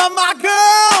 I love my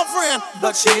girlfriend,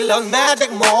 but she loves magic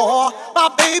more.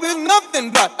 My baby's nothing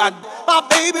but a, my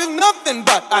baby's nothing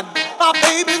but a, my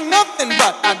baby's nothing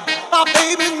but a, my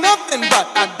baby's nothing but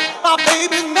a, my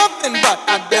baby's nothing but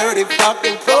a dirty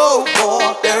fucking cold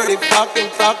whore. Dirty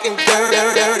fucking dirty fucking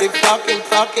dirty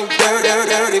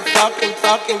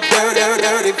fucking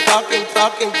dirty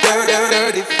fucking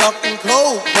dirty fucking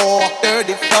cold whore.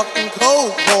 Dirty fucking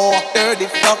cold whore. Dirty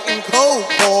fucking cold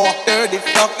whore. Dirty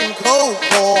fucking cold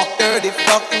whore. Dirty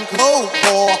fucking cold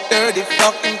whore. Dirty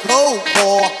fucking cold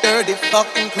whore. Dirty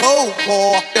fucking cold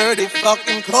whore. Dirty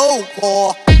fucking cold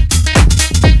whore.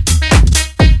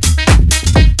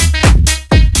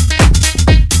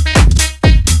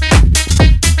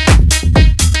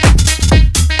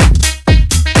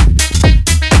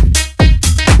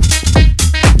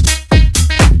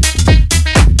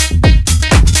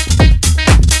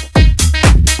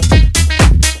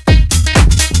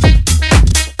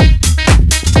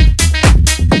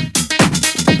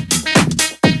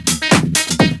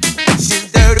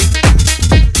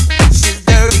 She's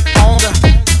dirty on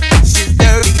the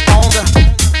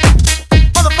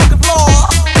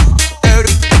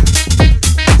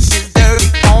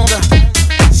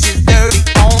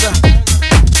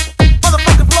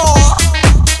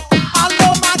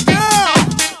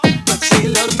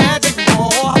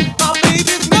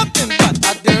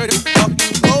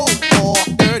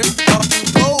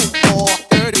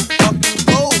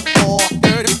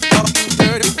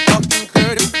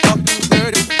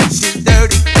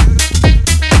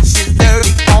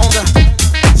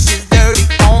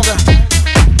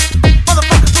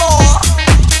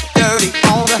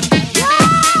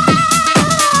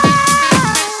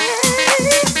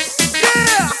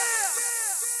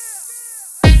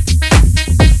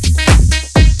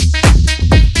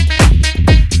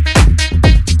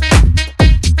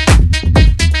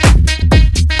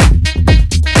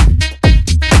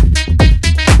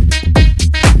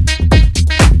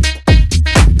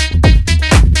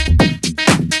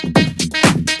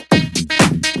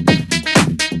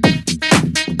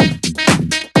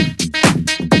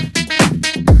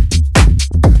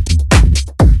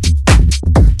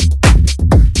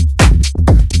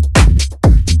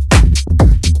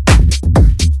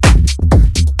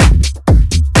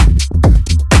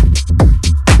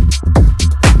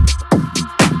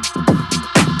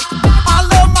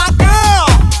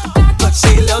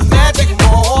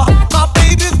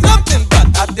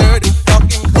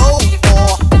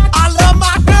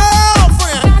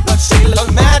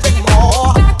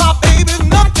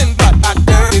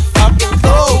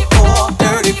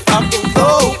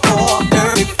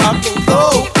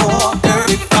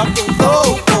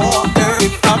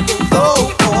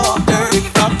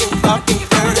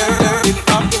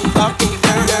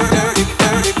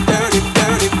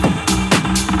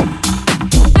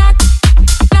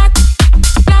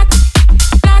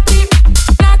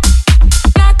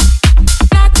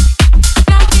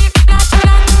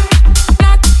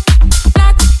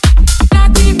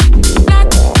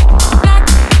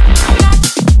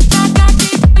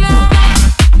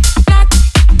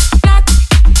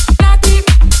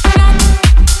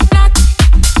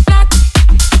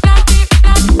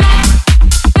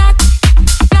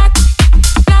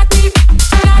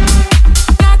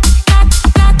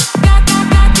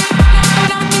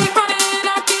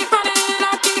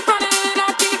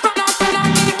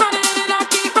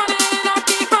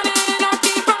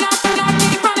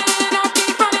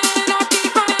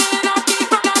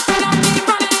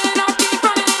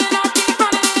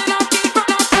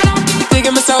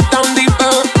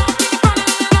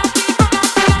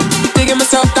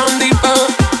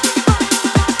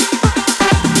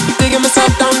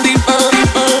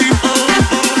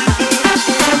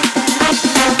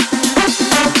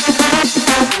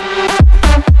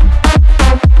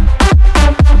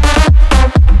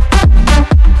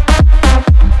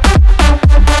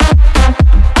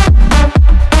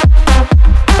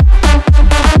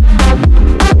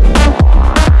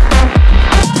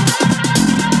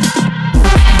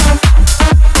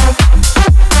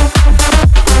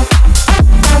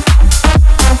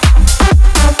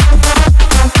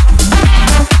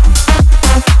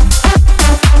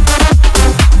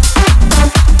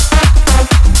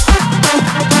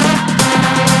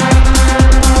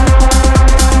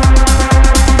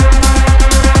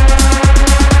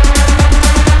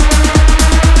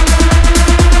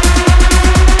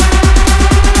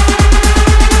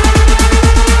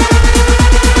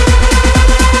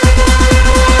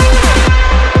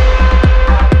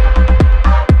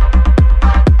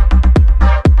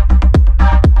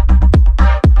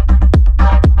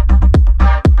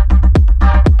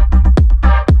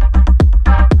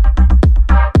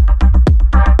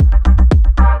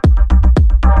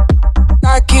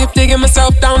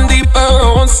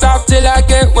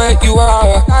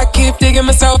digging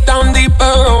myself down deeper.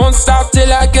 I won't stop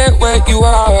till I get where you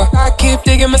are. I keep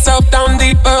digging myself down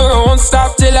deeper. I won't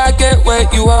stop till I get where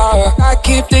you are. I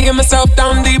keep digging myself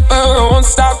down deeper. I won't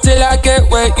stop till I get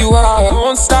where you are. I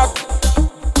won't stop.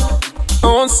 I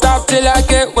won't stop till I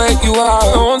get where you are.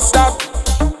 I won't stop.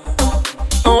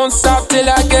 I won't stop till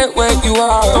I get where you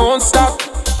are. I won't stop.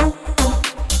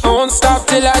 I won't stop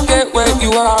till I get where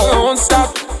you are. I won't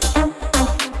stop.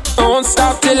 I won't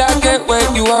stop till I get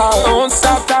where you are. I won't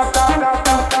stop.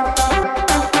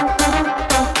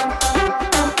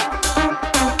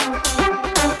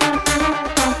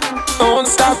 I won't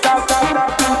stop.